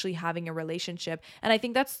of actually having a relationship. And I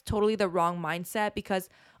think that's totally the wrong mindset because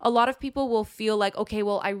a lot of people will feel like, okay,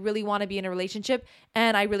 well, I really want to be in a relationship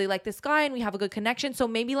and I really like this guy and we have a good connection. So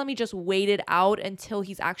maybe let me just wait it out until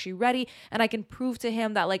he's actually ready and I can prove to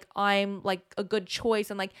him that like I'm like a good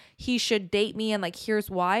choice and like he should date me and like here's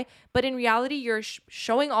why. But in reality, you're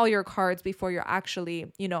showing all your cards before you're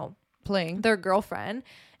actually, you know, Playing their girlfriend.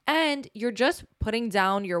 And you're just putting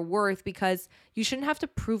down your worth because you shouldn't have to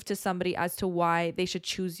prove to somebody as to why they should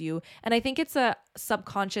choose you. And I think it's a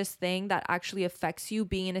subconscious thing that actually affects you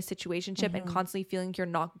being in a situationship and constantly feeling you're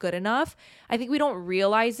not good enough. I think we don't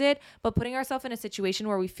realize it, but putting ourselves in a situation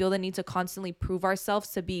where we feel the need to constantly prove ourselves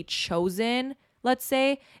to be chosen, let's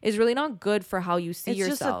say, is really not good for how you see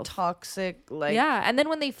yourself. It's just a toxic, like... Yeah, and then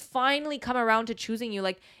when they finally come around to choosing you,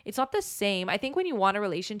 like, it's not the same. I think when you want a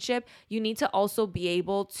relationship, you need to also be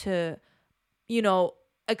able to, you know,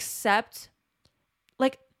 accept,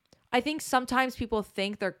 like, I think sometimes people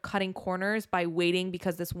think they're cutting corners by waiting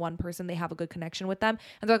because this one person, they have a good connection with them.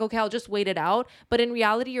 And they're like, okay, I'll just wait it out. But in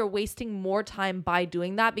reality, you're wasting more time by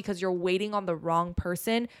doing that because you're waiting on the wrong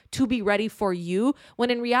person to be ready for you. When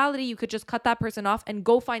in reality, you could just cut that person off and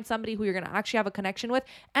go find somebody who you're going to actually have a connection with.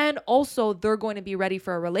 And also they're going to be ready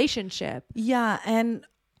for a relationship. Yeah. And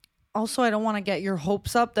also, I don't want to get your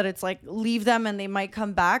hopes up that it's like leave them and they might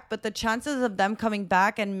come back. But the chances of them coming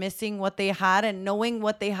back and missing what they had and knowing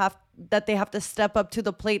what they have, that they have to step up to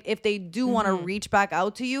the plate if they do want to reach back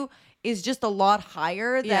out to you is just a lot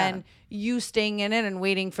higher than you staying in it and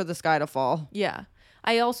waiting for the sky to fall. Yeah.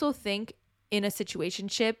 I also think in a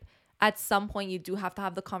situationship, at some point you do have to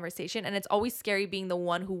have the conversation, and it's always scary being the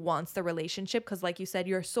one who wants the relationship because like you said,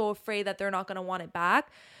 you're so afraid that they're not going to want it back.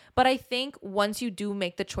 But I think once you do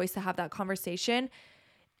make the choice to have that conversation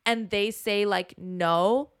and they say like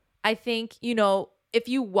no, I think, you know, if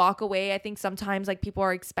you walk away, I think sometimes like people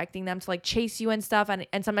are expecting them to like chase you and stuff,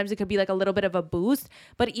 and sometimes it could be like a little bit of a boost.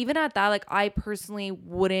 But even at that, like I personally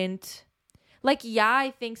wouldn't, like, yeah,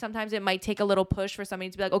 I think sometimes it might take a little push for somebody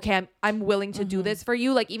to be like, okay, I'm willing to do this for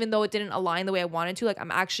you. Like, even though it didn't align the way I wanted to, like,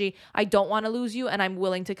 I don't want to lose you and I'm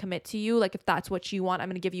willing to commit to you. Like, if that's what you want, I'm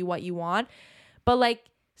going to give you what you want. But like,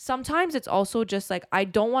 sometimes it's also just like, I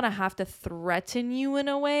don't want to have to threaten you in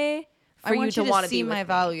a way for you to want to see be my with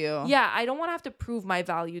value. me. Yeah, I don't want to have to prove my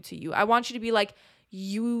value to you. I want you to be like,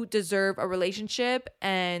 you deserve a relationship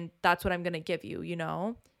and that's what I'm going to give you, you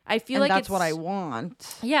know? I feel and like that's what I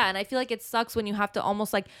want. Yeah, and I feel like it sucks when you have to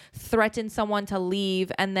almost like threaten someone to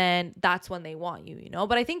leave and then that's when they want you, you know?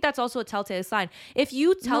 But I think that's also a telltale sign. If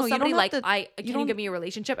you tell somebody like, can you give me a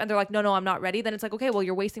relationship? And they're like, no, I'm not ready. Then it's like, okay, well,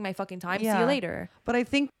 you're wasting my fucking time. Yeah. See you later. But I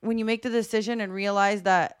think when you make the decision and realize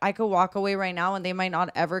that I could walk away right now and they might not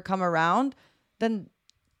ever come around, then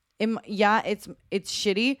it's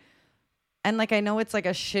shitty. And like, I know it's like a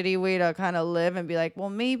shitty way to kind of live and be like, well,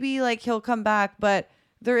 maybe like he'll come back, but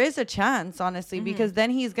there is a chance, honestly, because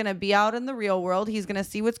then he's going to be out in the real world. He's going to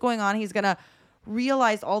see what's going on. He's going to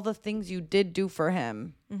realize all the things you did do for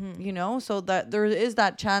him, you know, so that there is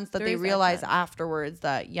that chance that they realize afterwards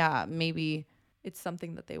that, yeah, maybe it's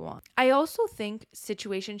something that they want. I also think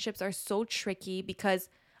situationships are so tricky because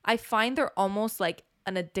I find they're almost like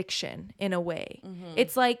an addiction in a way.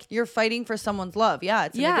 It's like you're fighting for someone's love. Yeah,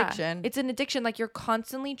 it's an addiction. It's an addiction. Like you're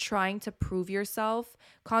constantly trying to prove yourself,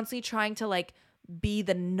 constantly trying to like be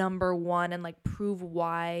the number one and like prove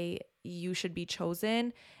why you should be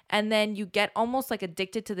chosen. And then you get almost like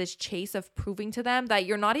addicted to this chase of proving to them that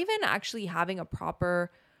you're not even actually having a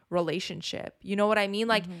proper relationship. You know what I mean?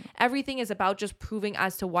 Like everything is about just proving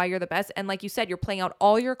as to why you're the best. And like you said, you're playing out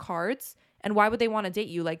all your cards. And why would they want to date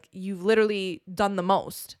you? Like you've literally done the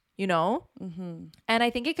most, you know? And I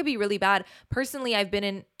think it could be really bad. Personally, I've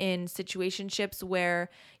been in situationships where,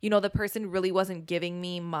 you know, the person really wasn't giving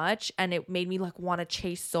me much and it made me like want to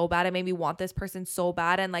chase so bad. It made me want this person so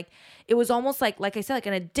bad. And like, it was almost like I said, like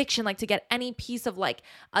an addiction, like to get any piece of like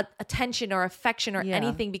attention or affection or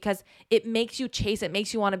anything, because it makes you chase. It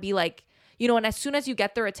makes you want to be like, you know, and as soon as you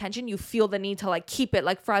get their attention, you feel the need to like keep it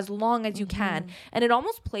like for as long as you can. And it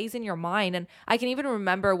almost plays in your mind. And I can even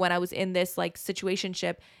remember when I was in this like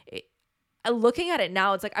situationship, looking at it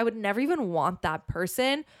now, it's like I would never even want that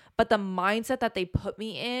person. But the mindset that they put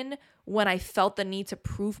me in when I felt the need to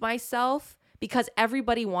prove myself, because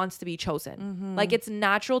everybody wants to be chosen. Like it's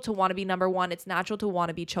natural to want to be number one. It's natural to want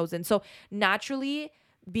to be chosen. So naturally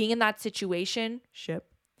being in that situationship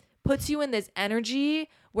puts you in this energy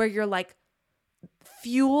where you're like,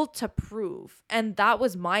 fuel to prove. And that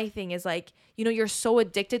was my thing, is like, you know, you're so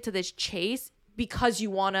addicted to this chase because you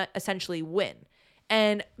want to essentially win.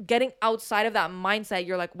 And getting outside of that mindset,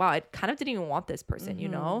 you're like, wow, I kind of didn't even want this person, you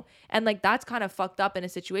know? And like, that's kind of fucked up in a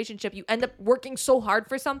situationship. You end up working so hard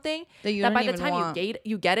for something that by the time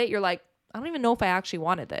you get it, you're like, I don't even know if I actually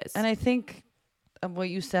wanted this. And I think what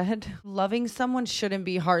you said, loving someone shouldn't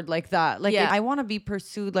be hard like that. Like, I want to be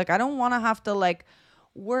pursued. Like, I don't want to have to like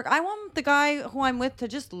work. I want the guy who I'm with to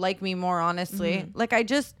just like me more, honestly. Like,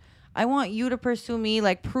 I want you to pursue me,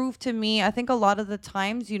 like prove to me. I think a lot of the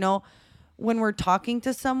times, you know, when we're talking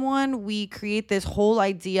to someone, we create this whole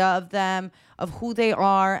idea of them, of who they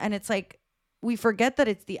are. And it's like, we forget that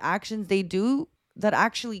it's the actions they do that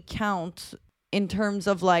actually count in terms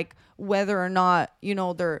of like whether or not, you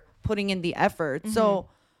know, they're putting in the effort. So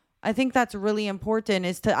I think that's really important,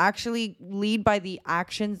 is to actually lead by the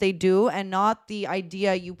actions they do and not the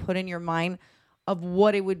idea you put in your mind of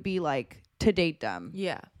what it would be like to date them.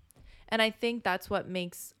 Yeah. And I think that's what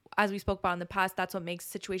makes, as we spoke about in the past, that's what makes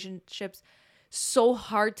situationships so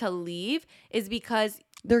hard to leave, is because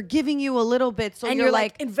they're giving you a little bit. So and you're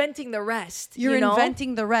like inventing the rest. You're you know?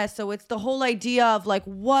 inventing the rest. So it's the whole idea of like,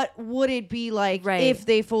 what would it be like if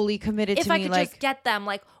they fully committed to me? If I could just get them,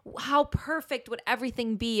 like how perfect would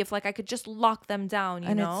everything be if like I could just lock them down,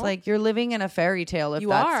 you know? And it's like you're living in a fairy tale if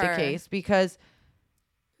that's the case. Because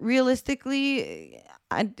realistically,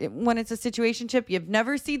 when it's a situationship, you've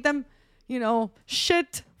never seen them, you know,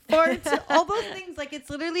 shit. All those things, like it's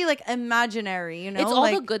literally like imaginary, you know, it's all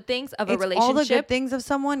like, the good things of a relationship, all the good things of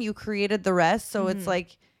someone. You created the rest, so it's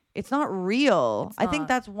like it's not real. I think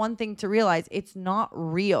that's one thing to realize. It's not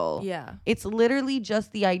real. Yeah, it's literally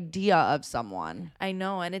just the idea of someone. I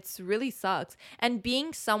know, and it's really sucks. And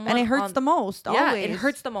being someone, and it hurts the most. Yeah, always. it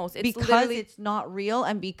hurts the most. It's because it's not real,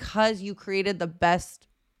 and because you created the best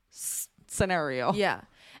scenario. Yeah,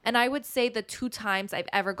 and I would say the 2 times I've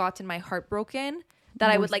ever gotten my heart broken, that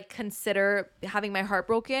I would like consider having my heart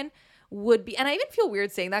broken, would be, and I even feel weird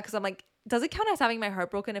saying that because I'm like, does it count as having my heart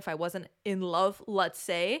broken if I wasn't in love? Let's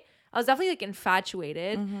say I was definitely like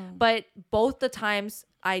infatuated, but both the times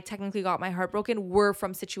I technically got my heart broken were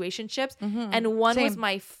from situationships, and one was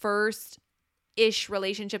my first ish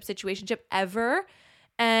situationship ever,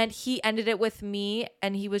 and he ended it with me,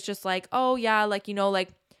 and he was just like, oh yeah, like, you know,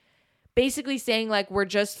 like basically saying like, we're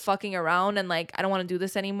just fucking around and like I don't want to do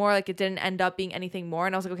this anymore, like it didn't end up being anything more.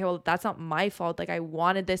 And I was like, okay, well, that's not my fault, like I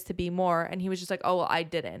wanted this to be more. And he was just like, oh well, I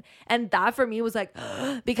didn't. And that for me was like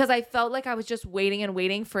because I felt like I was just waiting and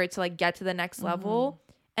waiting for it to like get to the next level,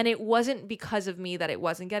 and it wasn't because of me that it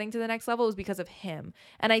wasn't getting to the next level, it was because of him.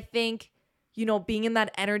 And I think, you know, being in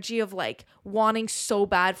that energy of like wanting so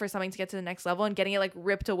bad for something to get to the next level and getting it like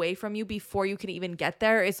ripped away from you before you can even get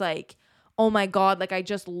there is like, oh my God, like I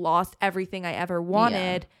just lost everything I ever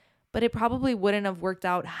wanted. But it probably wouldn't have worked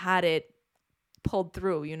out had it pulled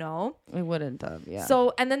through, you know? It wouldn't have, yeah.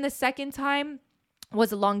 So, and then the second time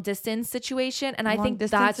was a long distance situation. And I think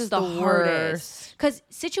that's the hardest. Because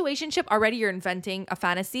situationship, already you're inventing a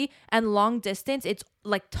fantasy, and long distance, it's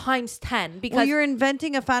like times 10. Because you're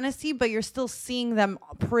inventing a fantasy, but you're still seeing them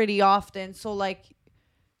pretty often. So like,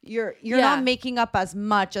 you're not making up as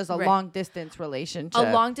much as a long distance relationship.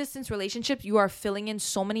 A long distance relationship, you are filling in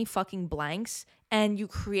so many fucking blanks, and you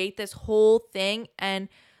create this whole thing. And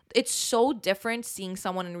it's so different seeing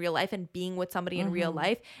someone in real life and being with somebody in real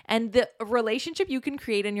life. And the relationship you can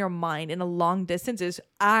create in your mind in a long distance is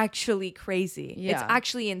actually crazy. Yeah. It's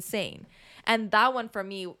actually insane. And that one for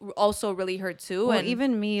me also really hurt too. Well, and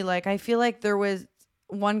even me, like, I feel like there was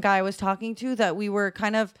one guy I was talking to that we were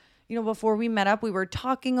kind of, you know, before we met up, we were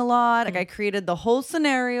talking a lot. Like, I created the whole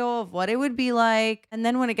scenario of what it would be like. And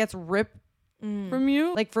then when it gets ripped from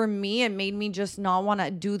you, like, for me, it made me just not want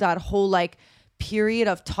to do that whole, like, period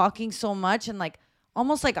of talking so much and, like,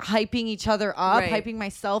 almost like hyping each other up, hyping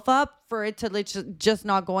myself up for it to just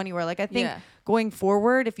not go anywhere. Like, I think going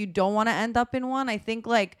forward, if you don't want to end up in one, I think,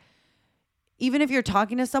 like, even if you're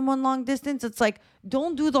talking to someone long distance, it's like,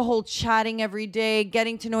 don't do the whole chatting every day,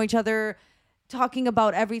 getting to know each other, talking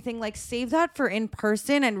about everything. Like, save that for in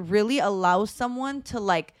person and really allow someone to,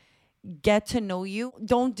 like, get to know you.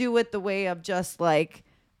 Don't do it the way of just, like,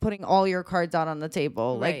 putting all your cards out on the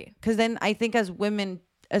table. Like, because then I think as women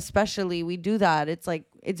especially, we do that. It's like,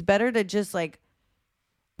 it's better to just, like,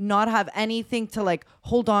 not have anything to, like,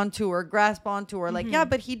 hold on to or grasp onto or like, yeah,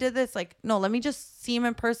 but he did this. Like, no, let me just see him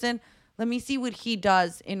in person. Let me see what he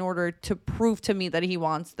does in order to prove to me that he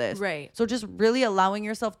wants this. Right. So just really allowing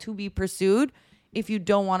yourself to be pursued if you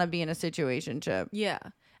don't want to be in a situationship. Yeah.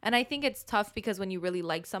 And I think it's tough because when you really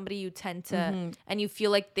like somebody, you tend to, and you feel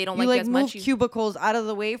like they don't You like like you as move much. cubicles out of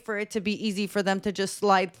the way for it to be easy for them to just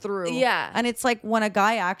slide through. Yeah. And it's like when a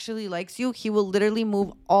guy actually likes you, he will literally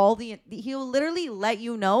he'll literally let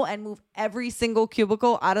you know and move every single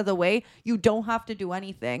cubicle out of the way. You don't have to do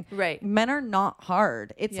anything. Right. Men are not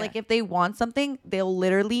hard. It's like if they want something, they'll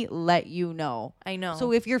literally let you know. I know.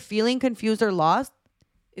 So if you're feeling confused or lost,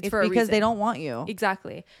 it's for a because they reason. don't want you.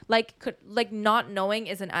 Exactly. Like not knowing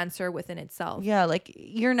is an answer within itself. Yeah, like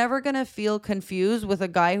you're never going to feel confused with a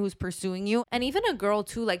guy who's pursuing you. And even a girl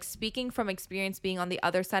too, like speaking from experience being on the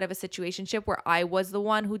other side of a situationship where I was the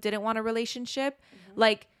one who didn't want a relationship,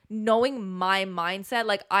 like knowing my mindset,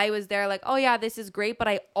 like I was there like, oh yeah, this is great. But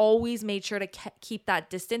I always made sure to keep that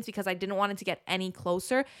distance because I didn't want it to get any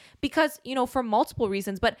closer because, you know, for multiple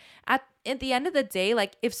reasons. But at the end of the day,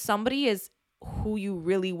 like if somebody is who you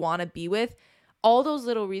really want to be with, all those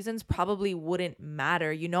little reasons probably wouldn't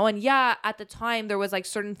matter, you know? And yeah, at the time there was like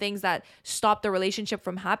certain things that stopped the relationship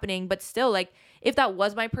from happening, but still, like if that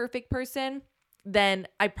was my perfect person, then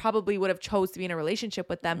I probably would have chose to be in a relationship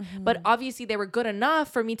with them. But obviously they were good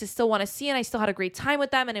enough for me to still want to see, and I still had a great time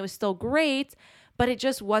with them and it was still great, but it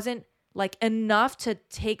just wasn't like enough to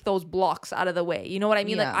take those blocks out of the way. You know what I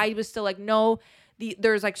mean? Yeah. Like I was still like, no,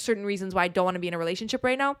 there's like certain reasons why I don't want to be in a relationship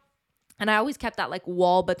right now. And I always kept that like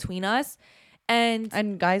wall between us.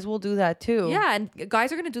 And guys will do that too. Yeah, and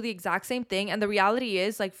guys are going to do the exact same thing. And the reality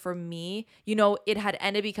is, like for me, you know, it had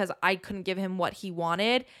ended because I couldn't give him what he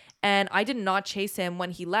wanted. And I did not chase him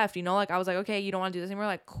when he left, you know, like I was like, okay, you don't want to do this anymore.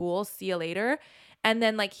 Like, cool, see you later. And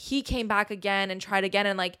then like he came back again and tried again.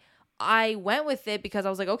 And like I went with it because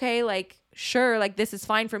I was like, okay, like sure, like this is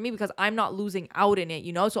fine for me because I'm not losing out in it,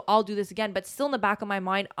 you know, so I'll do this again. But still in the back of my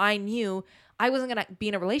mind, I knew I wasn't going to be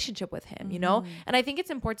in a relationship with him, you know? And I think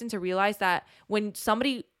it's important to realize that when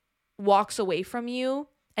somebody walks away from you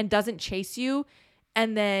and doesn't chase you,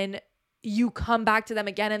 and then you come back to them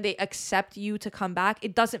again and they accept you to come back,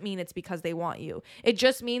 it doesn't mean it's because they want you. It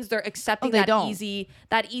just means they're accepting that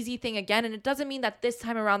easy thing again. And it doesn't mean that this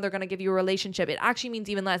time around they're going to give you a relationship. It actually means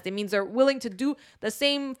even less. It means they're willing to do the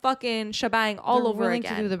same fucking shebang all over again.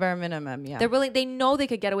 They're willing to do the bare minimum, yeah. They know they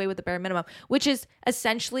could get away with the bare minimum, which is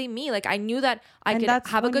essentially me. Like I knew that I could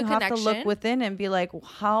have a good connection. Have to look within and be like,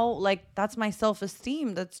 how, like that's my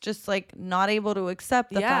self-esteem. That's just like not able to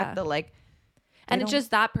accept the fact that like, and it's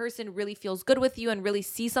just that person really feels good with you and really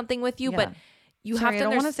sees something with you. Yeah. But you have to. I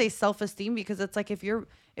don't want to say self-esteem because it's like if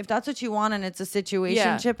that's what you want and it's a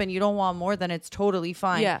situationship and you don't want more, then it's totally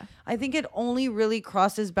fine. Yeah. I think it only really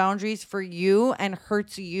crosses boundaries for you and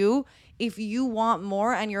hurts you if you want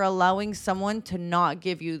more and you're allowing someone to not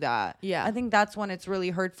give you that. Yeah. I think that's when it's really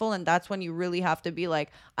hurtful, and that's when you really have to be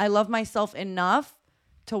like, I love myself enough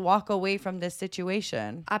to walk away from this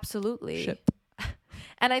situation. Absolutely. Shit.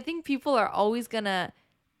 And I think people are always going to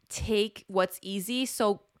take what's easy.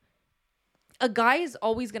 So a guy is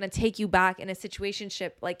always going to take you back in a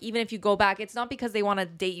situationship. Like even if you go back, it's not because they want to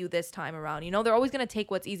date you this time around. You know, they're always going to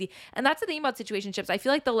take what's easy. And that's the thing about situationships. I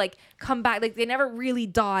feel like they'll like come back. Like they never really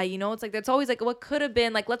die. You know, it's like, it's always like what could have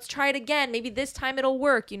been. Like, let's try it again. Maybe this time it'll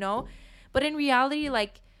work, you know. But in reality,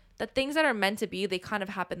 like the things that are meant to be, they kind of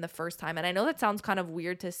happen the first time. And I know that sounds kind of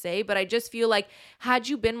weird to say, but I just feel like had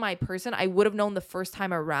you been my person, I would have known the first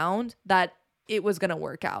time around that it was gonna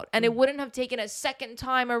work out, and it wouldn't have taken a second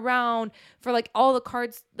time around for like all the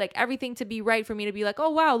cards, like everything to be right for me to be like, oh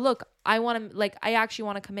wow, look, I actually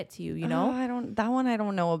want to commit to you, you know. I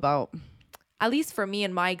don't know about. At least for me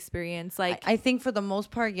in my experience, like I think for the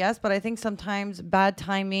most part, yes, but I think sometimes bad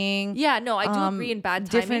timing. yeah, no, I do agree in bad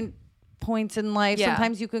timing. Different points in life. Yeah.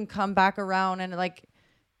 Sometimes you can come back around and like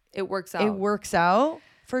It works out. it works out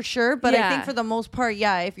for sure. But I Yeah. think for the most part,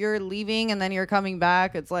 yeah, if you're leaving and then you're coming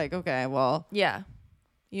back, it's like, okay, well, Yeah,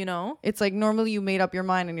 you know. it's like normally you made up your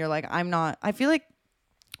mind and you're like, I'm not. I feel like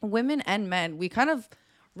women and men, we kind of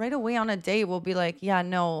right away on a date will be like, yeah,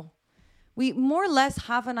 no. We more or less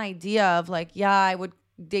have an idea of like, yeah, I would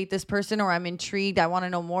date this person, or I'm intrigued, I want to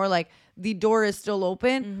know more. Like the door is still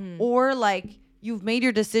open, or like you've made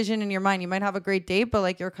your decision in your mind. You might have a great date, but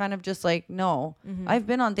like you're kind of just like, no. I've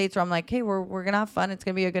been on dates where I'm like, hey, we're gonna have fun, it's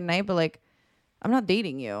gonna be a good night, but like I'm not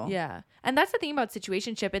dating you. Yeah, and that's the thing about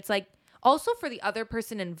situationship. It's like also for the other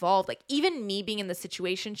person involved, like even me being in the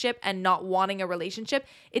situationship and not wanting a relationship,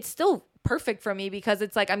 it's still perfect for me because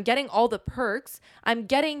it's like I'm getting all the perks, I'm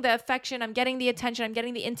getting the affection, I'm getting the attention, I'm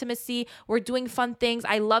getting the intimacy, we're doing fun things,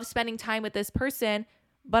 I love spending time with this person,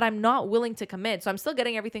 but I'm not willing to commit, so I'm still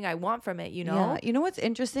getting everything I want from it, you know. Yeah. You know what's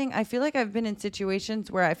interesting, I feel like I've been in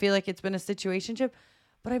situations where I feel like it's been a situationship,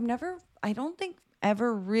 but I don't think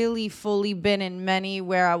ever really fully been in many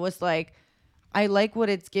where I was like, I like what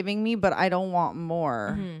it's giving me, but I don't want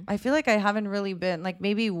more. I feel like I haven't really been, like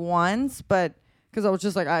maybe once, but because I was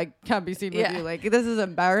just like, I can't be seen with you. Like, this is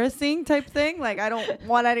embarrassing type thing. Like, I don't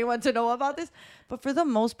want anyone to know about this. But for the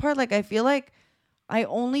most part, like, I feel like I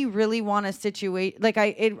only really want a situation. Like,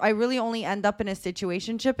 I really only end up in a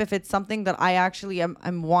situationship if it's something that I actually am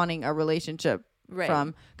wanting a relationship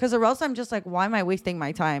from. Because or else I'm just like, why am I wasting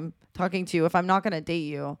my time talking to you if I'm not going to date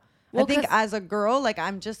you? Well, I think as a girl, like,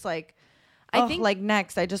 I'm just like, I think like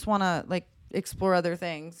next, I just want to like explore other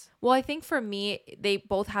things. Well, I think for me, they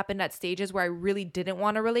both happened at stages where I really didn't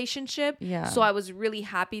want a relationship. Yeah. So I was really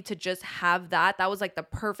happy to just have that. That was like the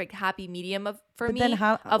perfect happy medium for me. Then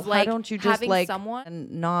how don't you just having like someone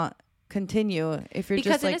and not continue if you're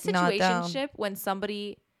because just like in a not down? situationship when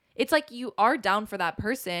somebody, it's like you are down for that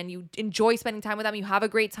person, you enjoy spending time with them, you have a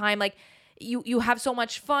great time, like you have so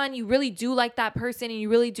much fun, you really do like that person and you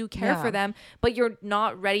really do care for them, but you're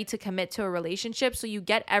not ready to commit to a relationship, so you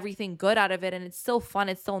get everything good out of it and it's still fun,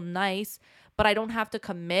 it's still nice, but I don't have to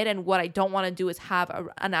commit, and what I don't want to do is have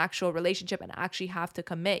an actual relationship and actually have to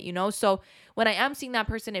commit, you know. So when I am seeing that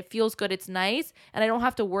person, it feels good, it's nice, and I don't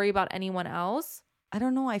have to worry about anyone else. I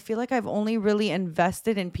don't know. I feel like I've only really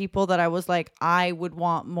invested in people that I was like, I would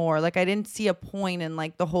want more. Like, I didn't see a point in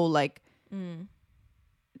like the whole like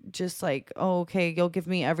just like, oh, okay, you'll give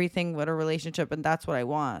me everything with a relationship and that's what I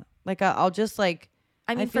want. Like, I'll just like,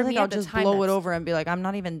 I feel for like me I'll at the just time, blow it over and be like, I'm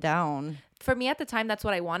not even down. For me at the time, that's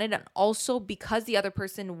what I wanted. And also because the other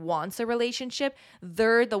person wants a relationship,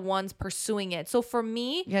 they're the ones pursuing it. So for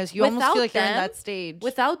me, yes, you almost feel like you're in that stage.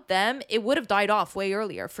 Without them, it would have died off way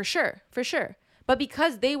earlier, for sure. For sure. But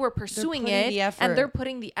because they were pursuing it and they're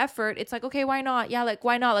putting the effort, it's like, okay, why not? Yeah, like,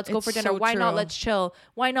 why not? Let's go for dinner. Why not? Let's chill.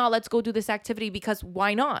 Why not? Let's go do this activity, because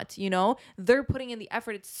why not? You know, they're putting in the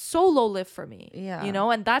effort. It's so low lift for me. Yeah. You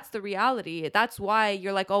know, and that's the reality. That's why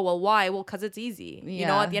you're like, oh, well, why? Well, because it's easy. You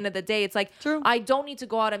know, at the end of the day, it's like, I don't need to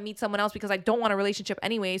go out and meet someone else because I don't want a relationship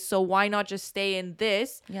anyway. So why not just stay in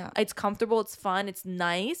this? Yeah. It's comfortable. It's fun. It's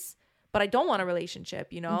nice. But I don't want a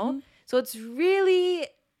relationship, you know? So it's really...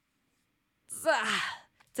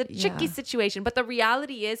 It's a tricky situation, but the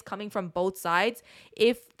reality is, coming from both sides,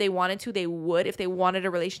 if they wanted to, they would. If they wanted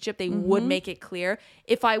a relationship, they would make it clear.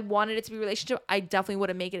 If I wanted it to be a relationship, I definitely would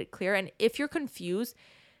have made it clear. And if you're confused,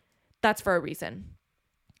 that's for a reason.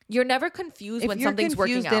 You're never confused when something's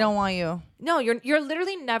working out. They don't want you. No, you're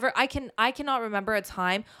literally never. I cannot remember a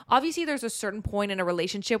time. Obviously, there's a certain point in a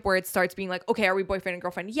relationship where it starts being like, okay, are we boyfriend and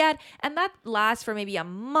girlfriend yet? And that lasts for maybe a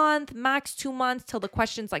month, max 2 months, till the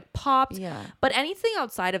question's like popped. Yeah. But anything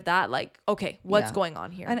outside of that, like, okay, what's going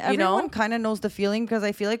on here? And everyone kind of knows the feeling, because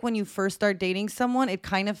I feel like when you first start dating someone, it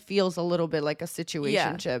kind of feels a little bit like a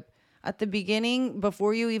situationship. At the beginning,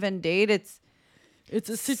 before you even date, it's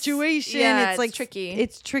a situation. Yeah, it's like tricky.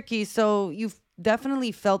 It's tricky. So you've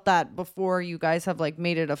definitely felt that before you guys have like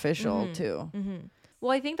made it official too.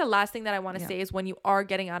 Well, I think the last thing that I want to say is, when you are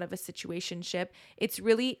getting out of a situationship, it's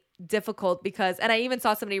really difficult because, and I even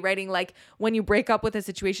saw somebody writing like, when you break up with a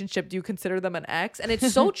situationship, do you consider them an ex? And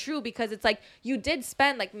it's so true, because it's like, you did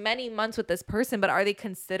spend like many months with this person, but are they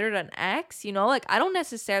considered an ex? You know, like, I don't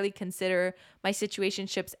necessarily consider my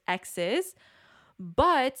situationships exes.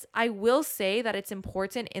 But I will say that it's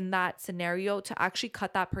important in that scenario to actually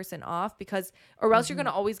cut that person off, because or else you're going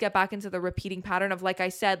to always get back into the repeating pattern of, like I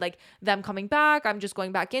said, like them coming back. I'm just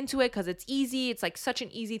going back into it because it's easy. It's like such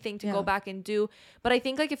an easy thing to go back and do. But I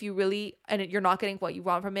think like if you really, and you're not getting what you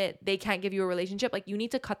want from it, they can't give you a relationship. Like you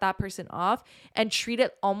need to cut that person off and treat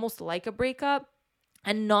it almost like a breakup.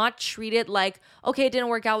 And not treat it like, okay, it didn't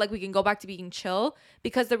work out, like we can go back to being chill.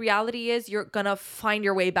 Because the reality is you're gonna find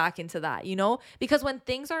your way back into that, you know? Because when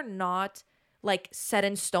things are not like set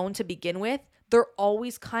in stone to begin with, they're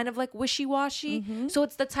always kind of like wishy-washy. So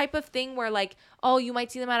it's the type of thing where like, oh, you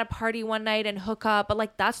might see them at a party one night and hook up, but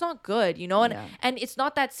like that's not good, you know? And it's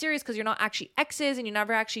not that serious because you're not actually exes and you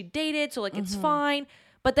never actually dated, so like it's fine.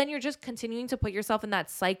 But then you're just continuing to put yourself in that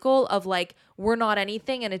cycle of like, we're not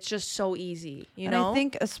anything, and it's just so easy, you know? I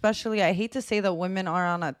think especially, I hate to say that women are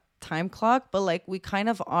on a time clock, but like we kind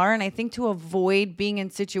of are. And I think to avoid being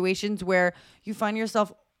in situations where you find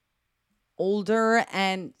yourself older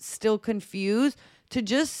and still confused, to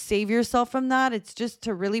just save yourself from that, it's just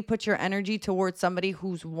to really put your energy towards somebody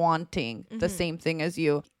who's wanting the same thing as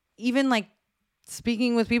you. Even like,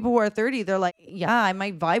 speaking with people who are 30, they're like, yeah, I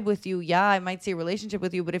might vibe with you. Yeah, I might see a relationship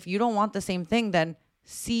with you. But if you don't want the same thing, then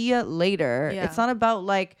see you later. Yeah. It's not about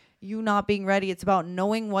like you not being ready. It's about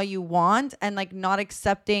knowing what you want and like not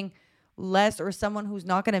accepting less or someone who's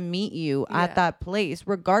not going to meet you at that place,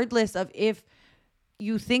 regardless of if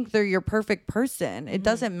you think they're your perfect person. It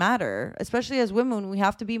doesn't matter. Especially as women, we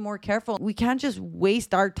have to be more careful. We can't just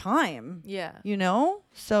waste our time. Yeah. You know?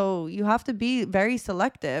 So you have to be very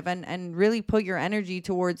selective and really put your energy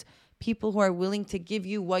towards people who are willing to give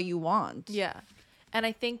you what you want. Yeah. And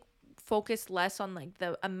I think focus less on like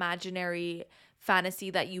the imaginary fantasy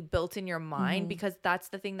that you built in your mind, because that's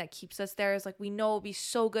the thing that keeps us there. Is like, we know it'd be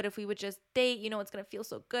so good if we would just date, you know, it's going to feel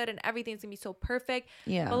so good and everything's going to be so perfect.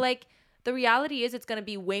 Yeah. But like, the reality is it's going to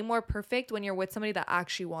be way more perfect when you're with somebody that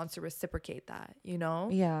actually wants to reciprocate that, you know?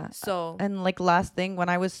 Yeah. So, and like last thing, when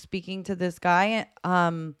I was speaking to this guy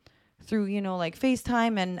through, you know, like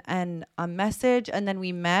FaceTime and a message, and then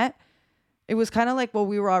we met, it was kind of like, well,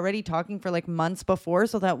 we were already talking for like months before,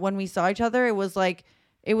 so that when we saw each other, it was like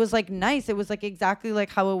nice. It was like exactly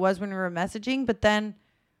like how it was when we were messaging. But then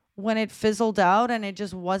when it fizzled out and it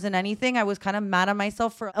just wasn't anything, I was kind of mad at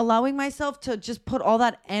myself for allowing myself to just put all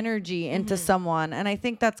that energy into someone. And I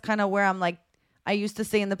think that's kind of where I'm like, I used to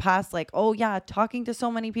say in the past, like, oh yeah, talking to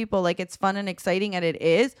so many people, like it's fun and exciting, and it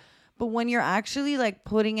is. But when you're actually like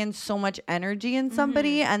putting in so much energy in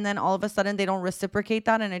somebody and then all of a sudden they don't reciprocate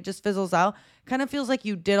that and it just fizzles out, kind of feels like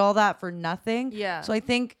you did all that for nothing. Yeah. So I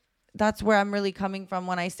think that's where I'm really coming from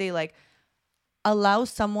when I say like, allow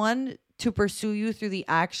someone to pursue you through the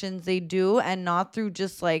actions they do and not through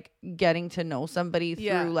just like getting to know somebody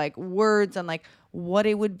through like words and like what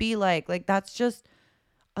it would be like. Like that's just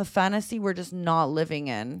a fantasy we're just not living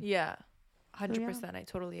in. Yeah. 100%. I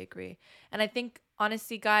totally agree. And I think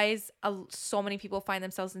honestly, guys, so many people find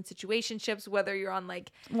themselves in situationships, whether you're on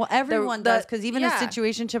like, well, everyone does, because even a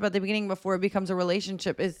situationship at the beginning before it becomes a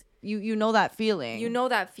relationship is you know that feeling. You know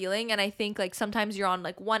that feeling. And I think like sometimes you're on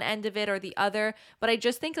like one end of it or the other, but I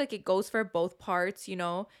just think like it goes for both parts, you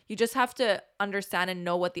know? You just have to understand and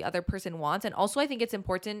know what the other person wants. And also I think it's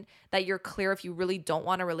important that you're clear if you really don't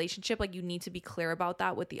want a relationship. Like you need to be clear about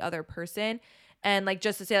that with the other person. And like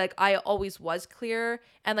just to say like I always was clear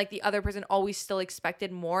and like the other person always still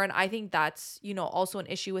expected more. And I think that's, you know, also an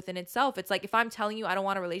issue within itself. It's like if I'm telling you I don't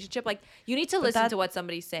want a relationship, like you need to listen to what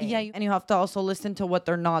somebody's saying. Yeah, and you have to also listen to what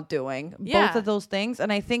they're not doing. Both of those things.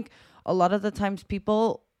 And I think a lot of the times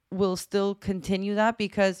people will still continue that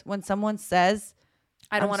because when someone says,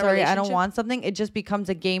 I don't want something, it just becomes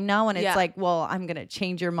a game now. And it's like, well, I'm going to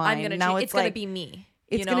change your mind. It's going to be me.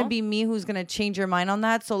 It's going to be me who's going to change your mind on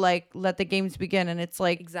that. So like, let the games begin. And it's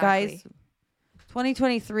like, guys,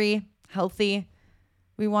 2023, healthy.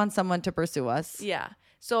 We want someone to pursue us. Yeah.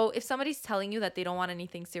 So if somebody's telling you that they don't want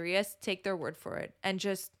anything serious, take their word for it and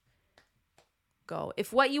just go.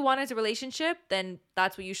 If what you want is a relationship, then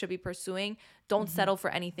that's what you should be pursuing. Don't settle for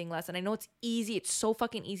anything less. And I know it's easy. It's so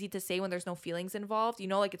fucking easy to say when there's no feelings involved. You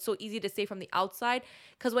know, like it's so easy to say from the outside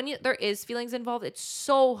because when there is feelings involved, it's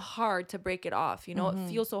so hard to break it off. You know, it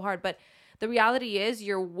feels so hard. But the reality is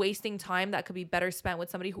you're wasting time that could be better spent with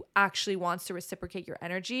somebody who actually wants to reciprocate your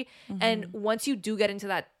energy. And once you do get into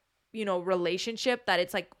that, you know, relationship that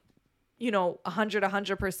it's like, you know,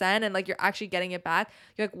 100% and like you're actually getting it back,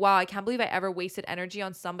 you're like, wow, I can't believe I ever wasted energy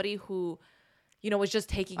on somebody who, you know, was just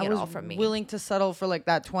taking it all from me. Willing to settle for like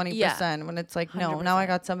that 20% when it's like, no, 100%. Now I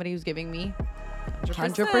got somebody who's giving me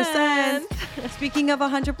 100%. Speaking of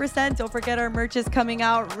 100%, don't forget our merch is coming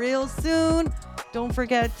out real soon. Don't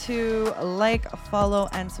forget to like, follow,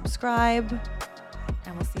 and subscribe.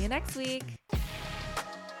 And we'll see you next week.